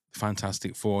with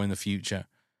Fantastic Four in the future.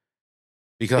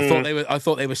 Because I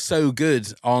thought they were so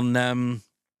good on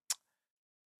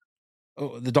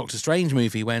the Doctor Strange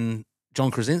movie when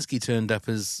John Krasinski turned up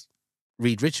as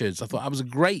Reed Richards. I thought that was a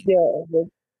great. Yeah,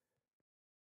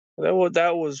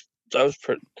 that was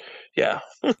pretty. Yeah,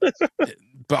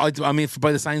 But I mean,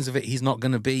 by the sounds of it, he's not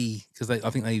going to be, because I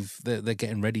think they're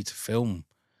getting ready to film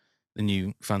the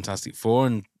new Fantastic Four,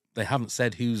 and they haven't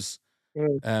said who's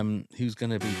going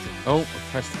to be. Oh,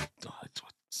 I pressed.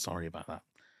 Sorry about that.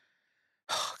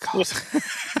 Oh God,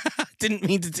 didn't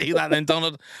mean to do that. Then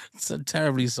Donald, so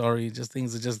terribly sorry. Just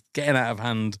things are just getting out of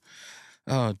hand.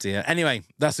 Oh dear. Anyway,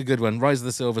 that's a good one. Rise of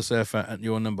the Silver Surfer at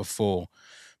your number 4.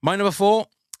 My number 4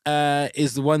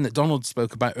 is the one that Donald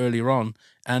spoke about earlier on,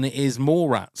 and it is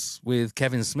Mallrats with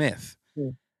Kevin Smith.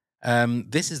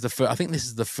 This is I think this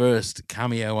is the first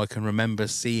cameo I can remember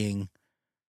seeing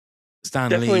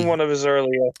Stan Lee. Definitely one of his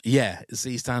earlier. Yeah,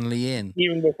 see Stan Lee in.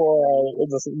 Even before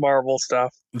the Marvel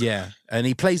stuff. Yeah, and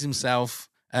he plays himself,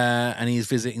 and he's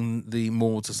visiting the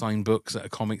mall to sign books at a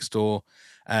comic store.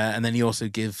 And then he also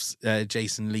gives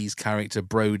Jason Lee's character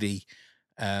Brody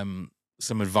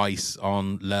some advice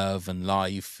on love and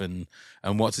life and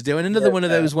what to do. And another one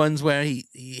of those ones where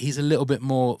he's a little bit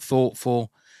more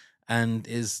thoughtful, and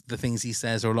the things he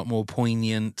says are a lot more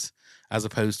poignant as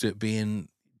opposed to it being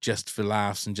just for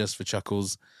laughs and just for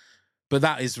chuckles. But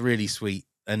that is really sweet.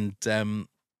 And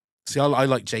see, I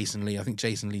like Jason Lee. I think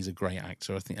Jason Lee's a great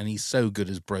actor. I think, and he's so good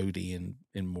as Brody in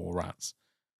Mallrats.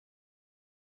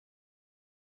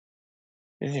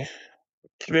 Yeah.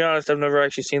 To be honest, I've never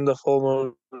actually seen the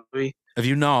full movie. Have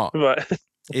you not? But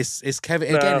it's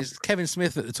Kevin again. It's Kevin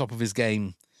Smith at the top of his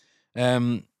game.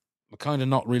 I kind of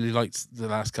not really liked the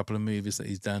last couple of movies that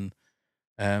he's done.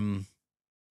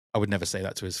 I would never say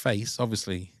that to his face,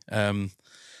 obviously.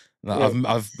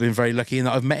 I've been very lucky in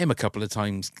that I've met him a couple of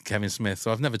times, Kevin Smith.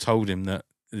 So I've never told him that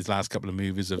his last couple of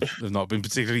movies have not been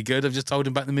particularly good. I've just told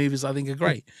him about the movies I think are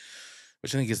great,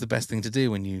 which I think is the best thing to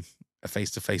do when you are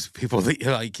face to face with people that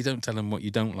you like. You don't tell them what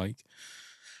you don't like.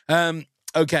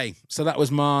 Okay, so that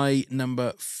was my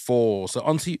number 4. So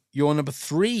on to your number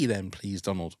 3 then, please,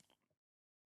 Donald.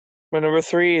 My number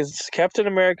 3 is Captain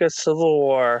America: Civil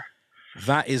War.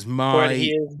 That is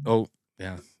my... Oh,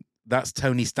 yeah. That's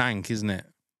Tony Stank, isn't it?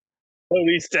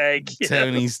 Tony Stank. Yeah.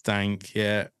 Tony Stank,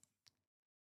 yeah.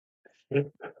 A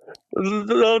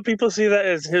lot of people see that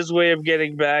as his way of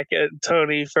getting back at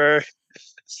Tony for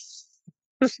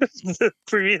the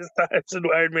previous times in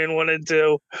Iron Man 1 and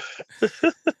 2.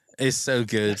 It's so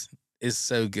good. It's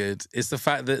so good. It's the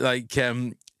fact that like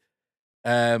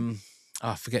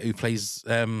I forget who plays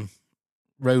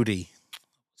Rhodey.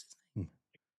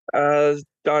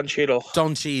 Don Cheadle.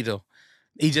 Don Cheadle.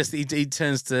 He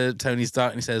turns to Tony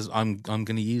Stark and he says, "I'm going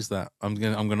to use that. I'm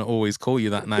gonna always call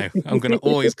you that now. I'm going to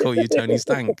always call you Tony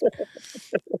Stank."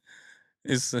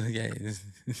 It's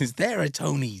is there a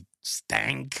Tony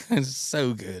Stank? It's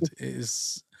so good. It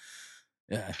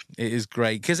is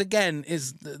great because again,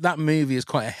 that movie is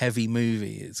quite a heavy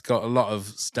movie. It's got a lot of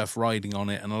stuff riding on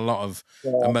it and a lot of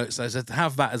emotions. So to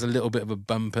have that as a little bit of a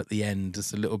bump at the end,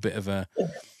 just a little bit of a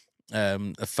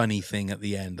funny thing at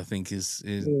the end, I think is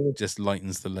just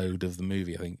lightens the load of the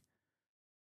movie. I think.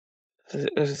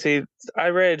 See, I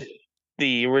read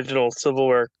the original Civil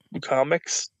War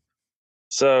comics,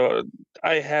 so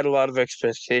I had a lot of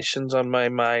expectations on my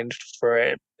mind for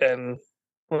it, and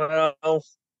well,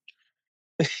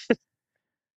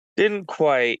 didn't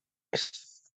quite.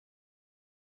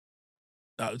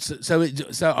 So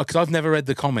because I've never read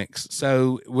the comics,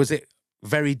 so was it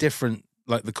very different,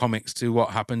 like the comics, to what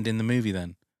happened in the movie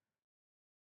then?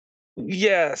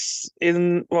 Yes,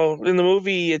 in the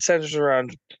movie it centers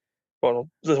around the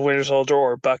Winter Soldier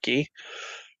or Bucky.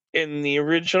 In the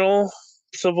original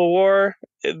Civil War,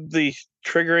 the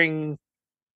triggering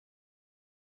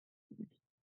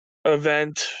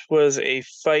event was a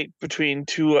fight between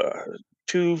between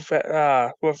two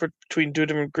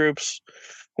different groups.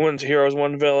 One's heroes,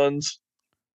 one villains,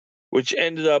 which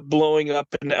ended up blowing up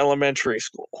an elementary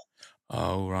school.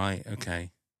 Oh right,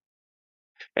 okay.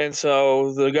 And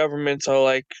so the government's all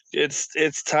like,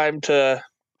 it's time to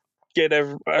get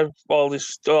all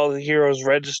the heroes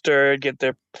registered, get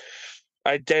their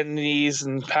identities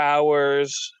and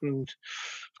powers, and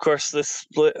of course this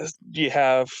split. You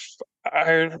have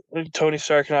Tony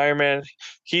Stark and Iron Man.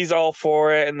 He's all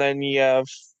for it, and then you have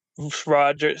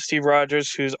Steve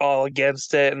Rogers, who's all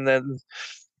against it, and then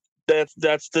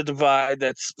that's the divide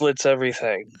that splits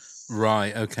everything.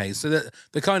 Right. Okay. So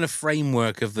the kind of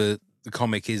framework of the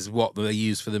comic is what they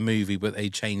use for the movie, but they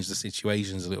change the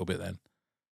situations a little bit then.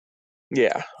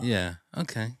 Yeah. Yeah.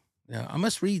 Okay. Yeah, I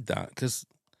must read that because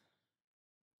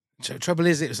trouble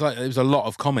is, it was a lot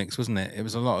of comics, wasn't it? It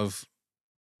was a lot of.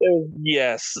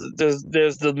 Yes, there's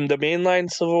the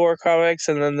mainline Civil War comics,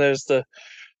 and then there's the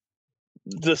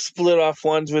split off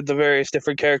ones with the various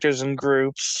different characters and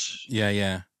groups.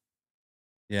 Yeah.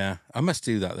 I must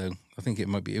do that though. I think it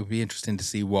would be interesting to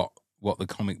see what the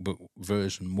comic book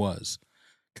version was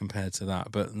compared to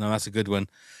that. But no, that's a good one.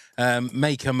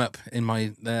 May come up in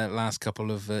my last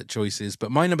couple of choices.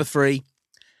 But my number 3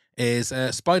 is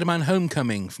Spider-Man: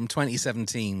 Homecoming from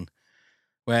 2017,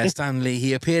 where Stan Lee,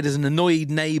 he appeared as an annoyed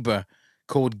neighbor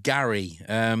called Gary.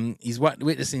 He's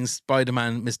witnessing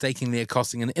Spider-Man mistakenly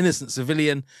accosting an innocent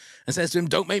civilian and says to him,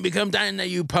 "Don't make me come down there,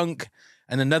 you punk."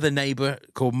 And another neighbor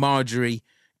called Marjorie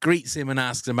greets him and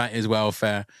asks him about his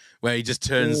welfare, where he just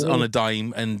turns on a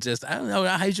dime and just, "Oh,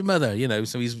 how's your mother?"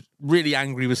 So he's really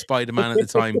angry with Spider-Man at the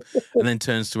time, and then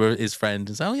turns to his friend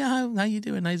and says, "Oh yeah, how you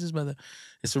doing? How's his mother?"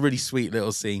 It's a really sweet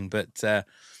little scene, but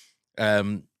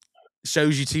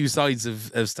shows you two sides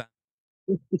of Stan.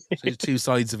 Shows two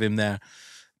sides of him there,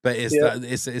 but it's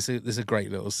a great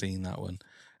little scene, that one.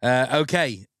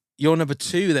 Okay, your number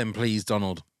 2 then, please,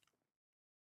 Donald.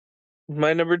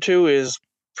 My number 2 is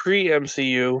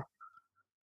pre-MCU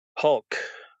Hulk,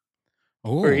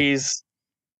 where he's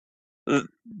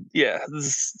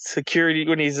security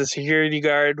when he's a security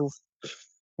guard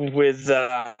with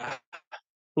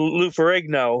Lou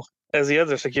Ferrigno as the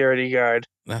other security guard.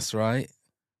 That's right.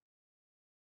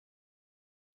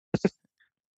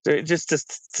 Just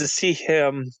to see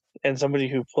him and somebody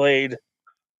who played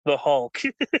the Hulk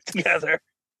together.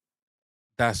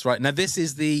 That's right. Now this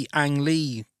is the Ang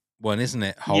Lee one, isn't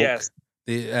it? Hulk. Yes.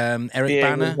 The Eric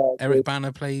Bana. Eric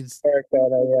Bana played. Eric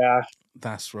Bana, yeah.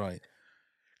 That's right.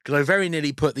 Because I very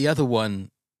nearly put the other one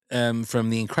from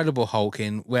the Incredible Hulk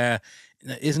in, where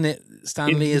isn't it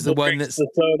Stan Lee is the one that's the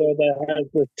soda that has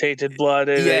the tainted blood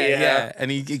in it. Yeah. And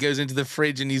he goes into the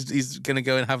fridge and he's going to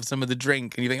go and have some of the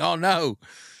drink, and you think, oh no,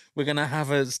 we're going to have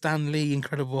a Stan Lee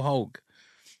Incredible Hulk.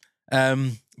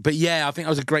 But yeah, I think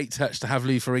that was a great touch to have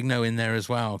Lou Ferrigno in there as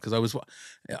well, because I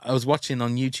was watching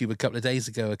on YouTube a couple of days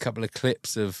ago a couple of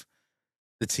clips of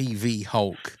the TV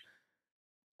Hulk,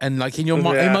 and like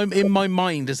in my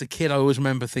mind as a kid, I always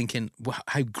remember thinking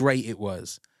how great it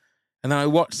was, and then I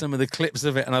watched some of the clips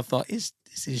of it and I thought, is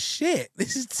this is shit.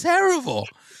 This is terrible.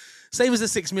 Same as the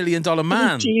 $6 Million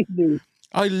Man. Jesus.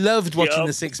 I loved watching Yup.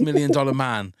 the $6 Million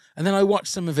Man. And then I watched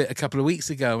some of it a couple of weeks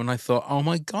ago and I thought, oh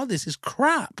my God, this is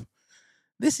crap.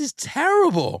 This is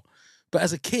terrible. But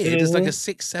as a kid, as like a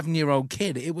 6-7-year-old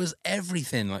kid, it was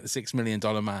everything like the $6 Million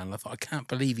Man. I thought, I can't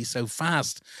believe he's so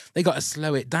fast. They got to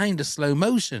slow it down to slow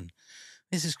motion.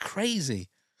 This is crazy.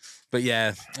 But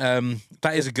yeah,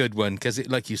 that is a good one because,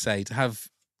 like you say, to have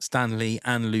Stan Lee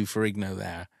and Lou Ferrigno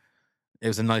there, it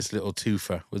was a nice little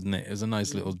twofer, wasn't it? It was a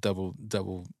nice little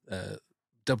double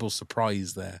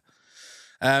surprise there.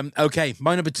 Okay,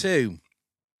 my number 2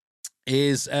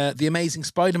 is The Amazing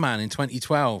Spider-Man in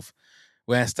 2012.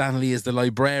 Where Stan Lee is the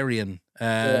librarian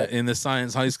in the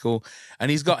science high school,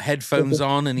 and he's got headphones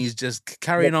on, and he's just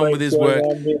carrying on with his work.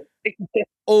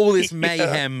 All this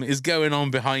mayhem is going on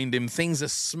behind him. Things are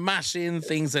smashing,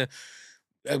 things are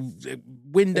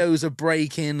windows are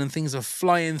breaking, and things are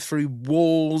flying through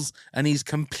walls, and he's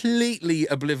completely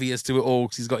oblivious to it all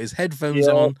because he's got his headphones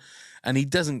on, and he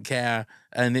doesn't care.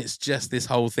 And it's just this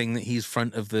whole thing that he's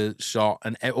front of the shot,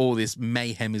 and all this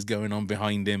mayhem is going on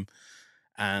behind him.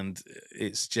 And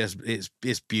it's just,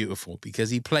 it's beautiful because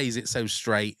he plays it so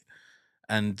straight.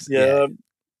 And yeah.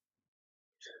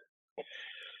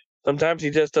 Sometimes he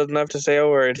just doesn't have to say a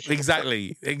word.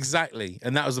 Exactly.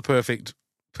 And that was the perfect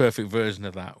version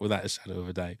of that, without a shadow of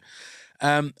a doubt.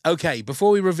 Okay, before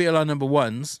we reveal our number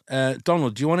ones,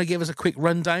 Donald, do you want to give us a quick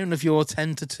rundown of your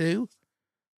 10 to 2?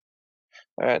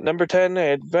 All right, number 10, I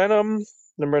had Venom.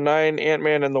 Number 9,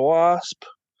 Ant-Man and the Wasp.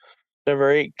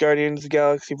 Number 8, Guardians of the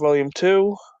Galaxy Volume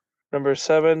 2. Number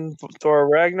 7, Thor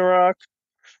Ragnarok.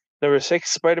 Number 6,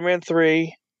 Spider-Man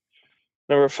 3.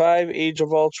 Number 5, Age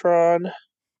of Ultron.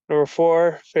 Number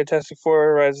 4, Fantastic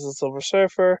Four, Rise of the Silver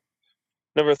Surfer.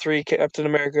 Number 3, Captain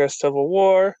America Civil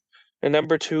War. And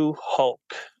number 2, Hulk.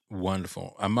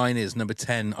 Wonderful. And mine is number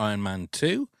 10, Iron Man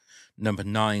 2. Number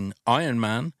 9, Iron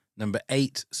Man. Number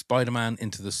 8, Spider-Man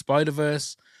Into the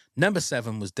Spider-Verse. Number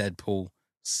 7 was Deadpool.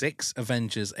 6,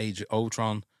 Avengers Age of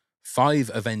Ultron. 5,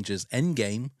 Avengers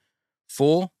Endgame.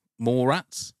 4,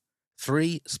 Mallrats.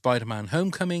 3, Spider-Man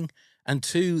Homecoming. And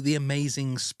 2, The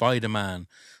Amazing Spider-Man.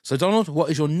 So, Donald,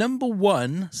 what is your number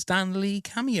 1 Stan Lee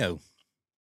cameo?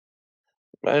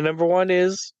 My number 1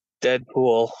 is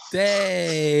Deadpool.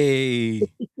 Hey!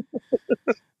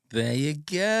 There you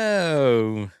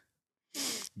go.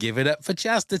 Give it up for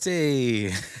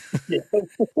Chastity.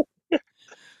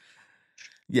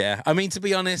 Yeah, I mean, to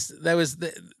be honest,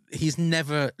 he's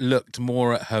never looked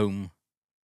more at home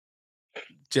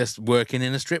just working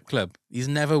in a strip club. He's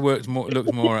never looked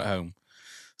more at home.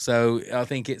 So I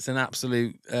think it's an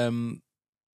absolute,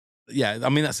 yeah, I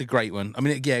mean, that's a great one. I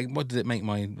mean, yeah, what did it make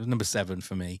mine? It was number 7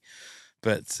 for me.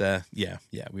 But yeah,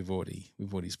 we've already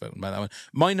spoken about that one.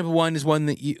 My number 1 is one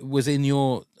that was in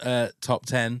your top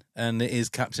 10, and it is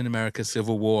Captain America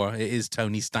Civil War. It is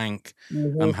Tony Stank.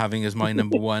 I'm having as my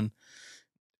number 1.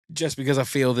 Just because I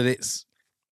feel that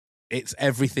it's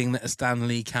everything that a Stan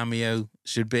Lee cameo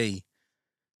should be.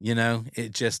 You know,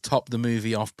 it just topped the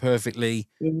movie off perfectly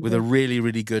with a really,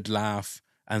 really good laugh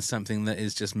and something that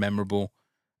is just memorable.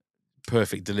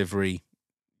 Perfect delivery.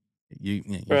 You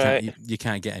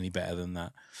can't get any better than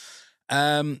that.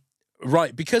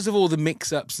 Right, because of all the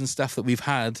mix-ups and stuff that we've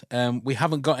had, we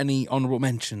haven't got any honourable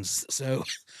mentions. So,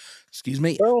 excuse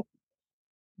me. Well,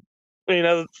 you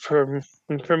know, for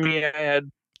me, I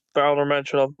had the honorable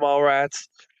mention of Mallrats.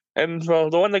 And well,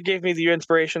 the one that gave me the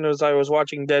inspiration was I was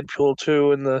watching Deadpool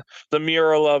 2 and the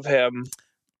mural of him.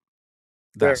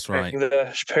 That's right.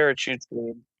 The parachute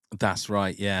scene. That's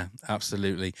right. Yeah,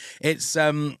 absolutely. It's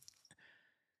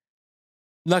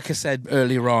like I said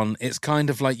earlier on, it's kind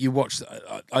of like you watch.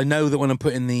 I know that when I'm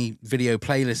putting the video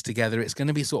playlist together, it's going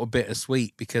to be sort of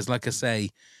bittersweet because, like I say,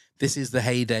 this is the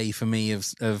heyday for me of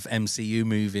MCU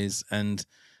movies, and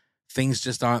things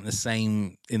just aren't the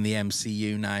same in the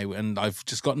MCU now, and I've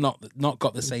just not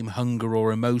got the same hunger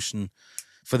or emotion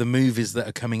for the movies that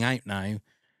are coming out now.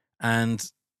 And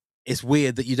it's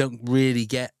weird that you don't really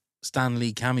get Stan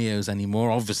Lee cameos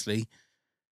anymore, obviously.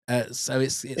 So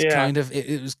it's kind of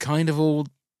it was kind of all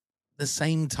the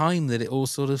same time that it all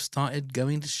sort of started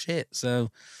going to shit.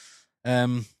 So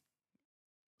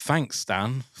thanks,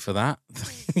 Stan, for that.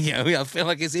 You know, I feel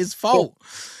like it's his fault.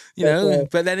 You know,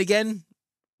 but then again,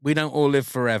 we don't all live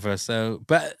forever. So,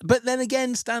 but then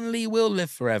again, Stan Lee will live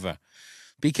forever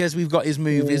because we've got his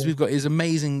movies, we've got his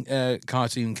amazing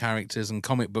cartoon characters and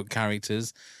comic book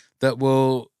characters that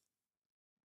will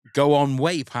go on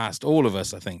way past all of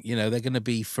us. I think, you know, they're going to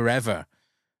be forever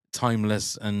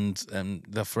timeless, and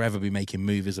they'll forever be making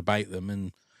movies about them,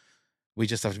 and we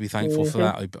just have to be thankful for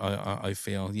that. I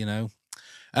feel, you know.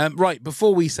 Right,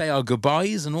 before we say our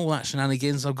goodbyes and all that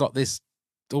shenanigans, I've got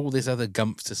all this other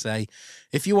gumph to say.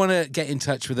 If you want to get in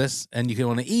touch with us and you can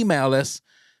want to email us,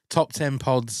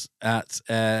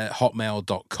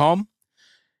 top10pods@hotmail.com.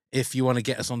 If you want to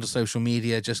get us onto social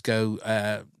media, just go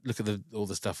look at all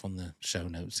the stuff on the show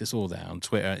notes. It's all there on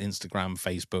Twitter, Instagram,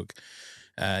 Facebook.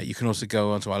 You can also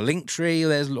go onto our link tree.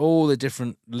 There's all the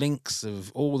different links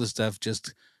of all the stuff.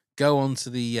 Just go onto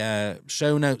the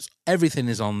show notes. Everything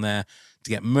is on there. To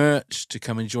get merch, to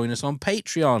come and join us on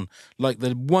Patreon, like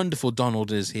the wonderful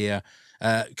Donald is here.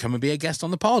 Come and be a guest on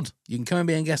the pod. You can come and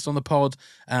be a guest on the pod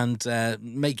and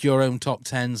make your own top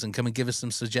 10s and come and give us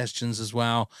some suggestions as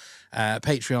well.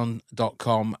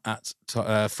 Patreon.com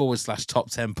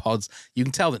 /top10pods. You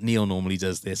can tell that Neil normally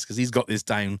does this because he's got this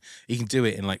down. He can do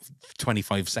it in like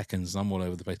 25 seconds. I'm all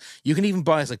over the place. You can even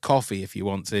buy us a coffee if you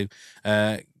want to.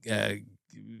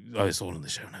 It's all in the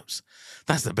show notes.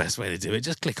 That's the best way to do it.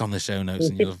 Just click on the show notes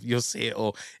and you'll see it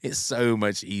all. It's so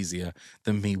much easier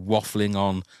than me waffling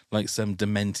on like some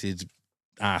demented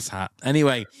asshat.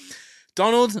 Anyway,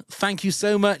 Donald, thank you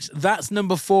so much. That's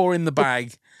number 4 in the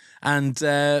bag, and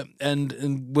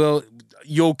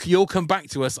you'll come back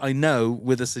to us, I know,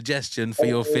 with a suggestion for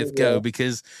your 5th go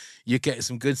because you get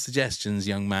some good suggestions,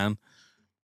 young man.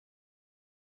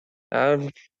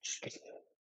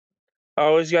 I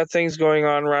always got things going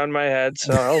on around my head,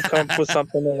 so I'll come up with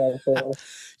something that I feel.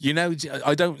 You know,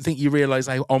 I don't think you realise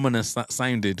how ominous that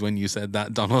sounded when you said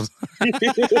that, Donald.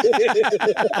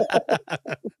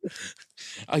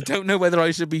 I don't know whether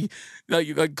I should be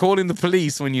like calling the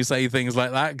police when you say things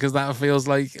like that, because that feels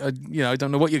like, I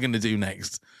don't know what you're going to do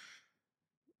next.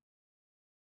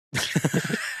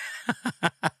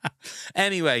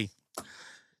 Anyway,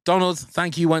 Donald,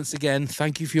 thank you once again.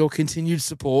 Thank you for your continued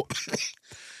support.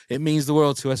 It means the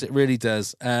world to us. It really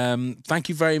does. Thank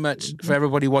you very much for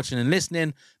everybody watching and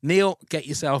listening. Neil, get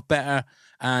yourself better.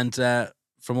 And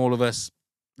from all of us,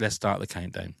 let's start the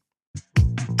countdown.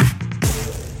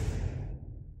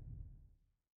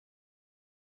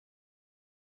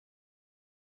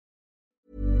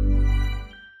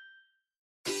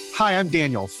 Hi, I'm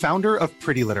Daniel, founder of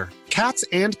Pretty Litter. Cats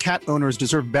and cat owners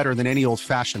deserve better than any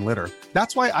old-fashioned litter.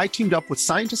 That's why I teamed up with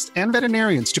scientists and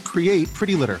veterinarians to create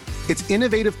Pretty Litter. Its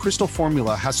innovative crystal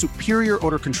formula has superior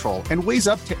odor control and weighs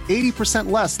up to 80%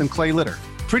 less than clay litter.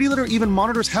 Pretty Litter even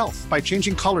monitors health by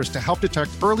changing colors to help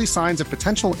detect early signs of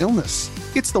potential illness.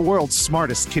 It's the world's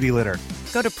smartest kitty litter.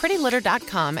 Go to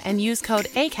prettylitter.com and use code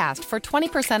ACAST for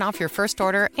 20% off your first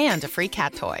order and a free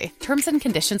cat toy. Terms and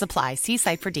conditions apply. See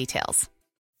site for details.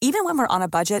 Even when we're on a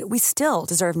budget, we still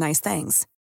deserve nice things.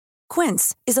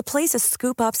 Quince is a place to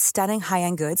scoop up stunning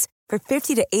high-end goods for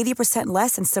 50 to 80%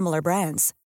 less than similar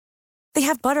brands. They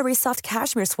have buttery soft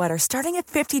cashmere sweaters starting at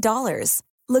 $50,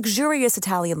 luxurious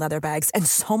Italian leather bags, and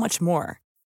so much more.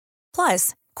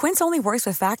 Plus, Quince only works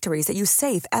with factories that use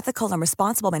safe, ethical, and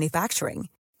responsible manufacturing.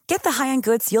 Get the high-end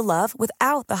goods you'll love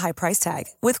without the high price tag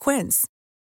with Quince.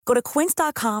 Go to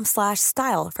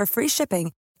quince.com/style for free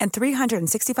shipping and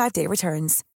 365-day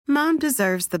returns. Mom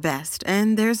deserves the best,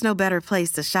 and there's no better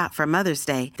place to shop for Mother's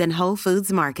Day than Whole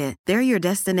Foods Market. They're your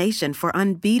destination for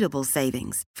unbeatable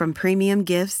savings, from premium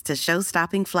gifts to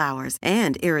show-stopping flowers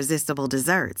and irresistible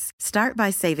desserts. Start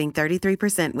by saving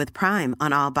 33% with Prime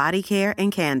on all body care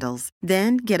and candles.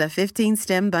 Then get a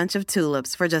 15-stem bunch of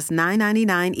tulips for just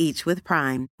 $9.99 each with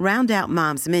Prime. Round out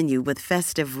Mom's menu with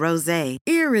festive rosé,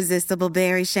 irresistible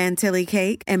berry chantilly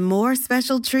cake, and more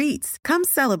special treats. Come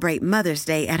celebrate Mother's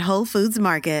Day at Whole Foods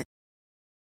Market.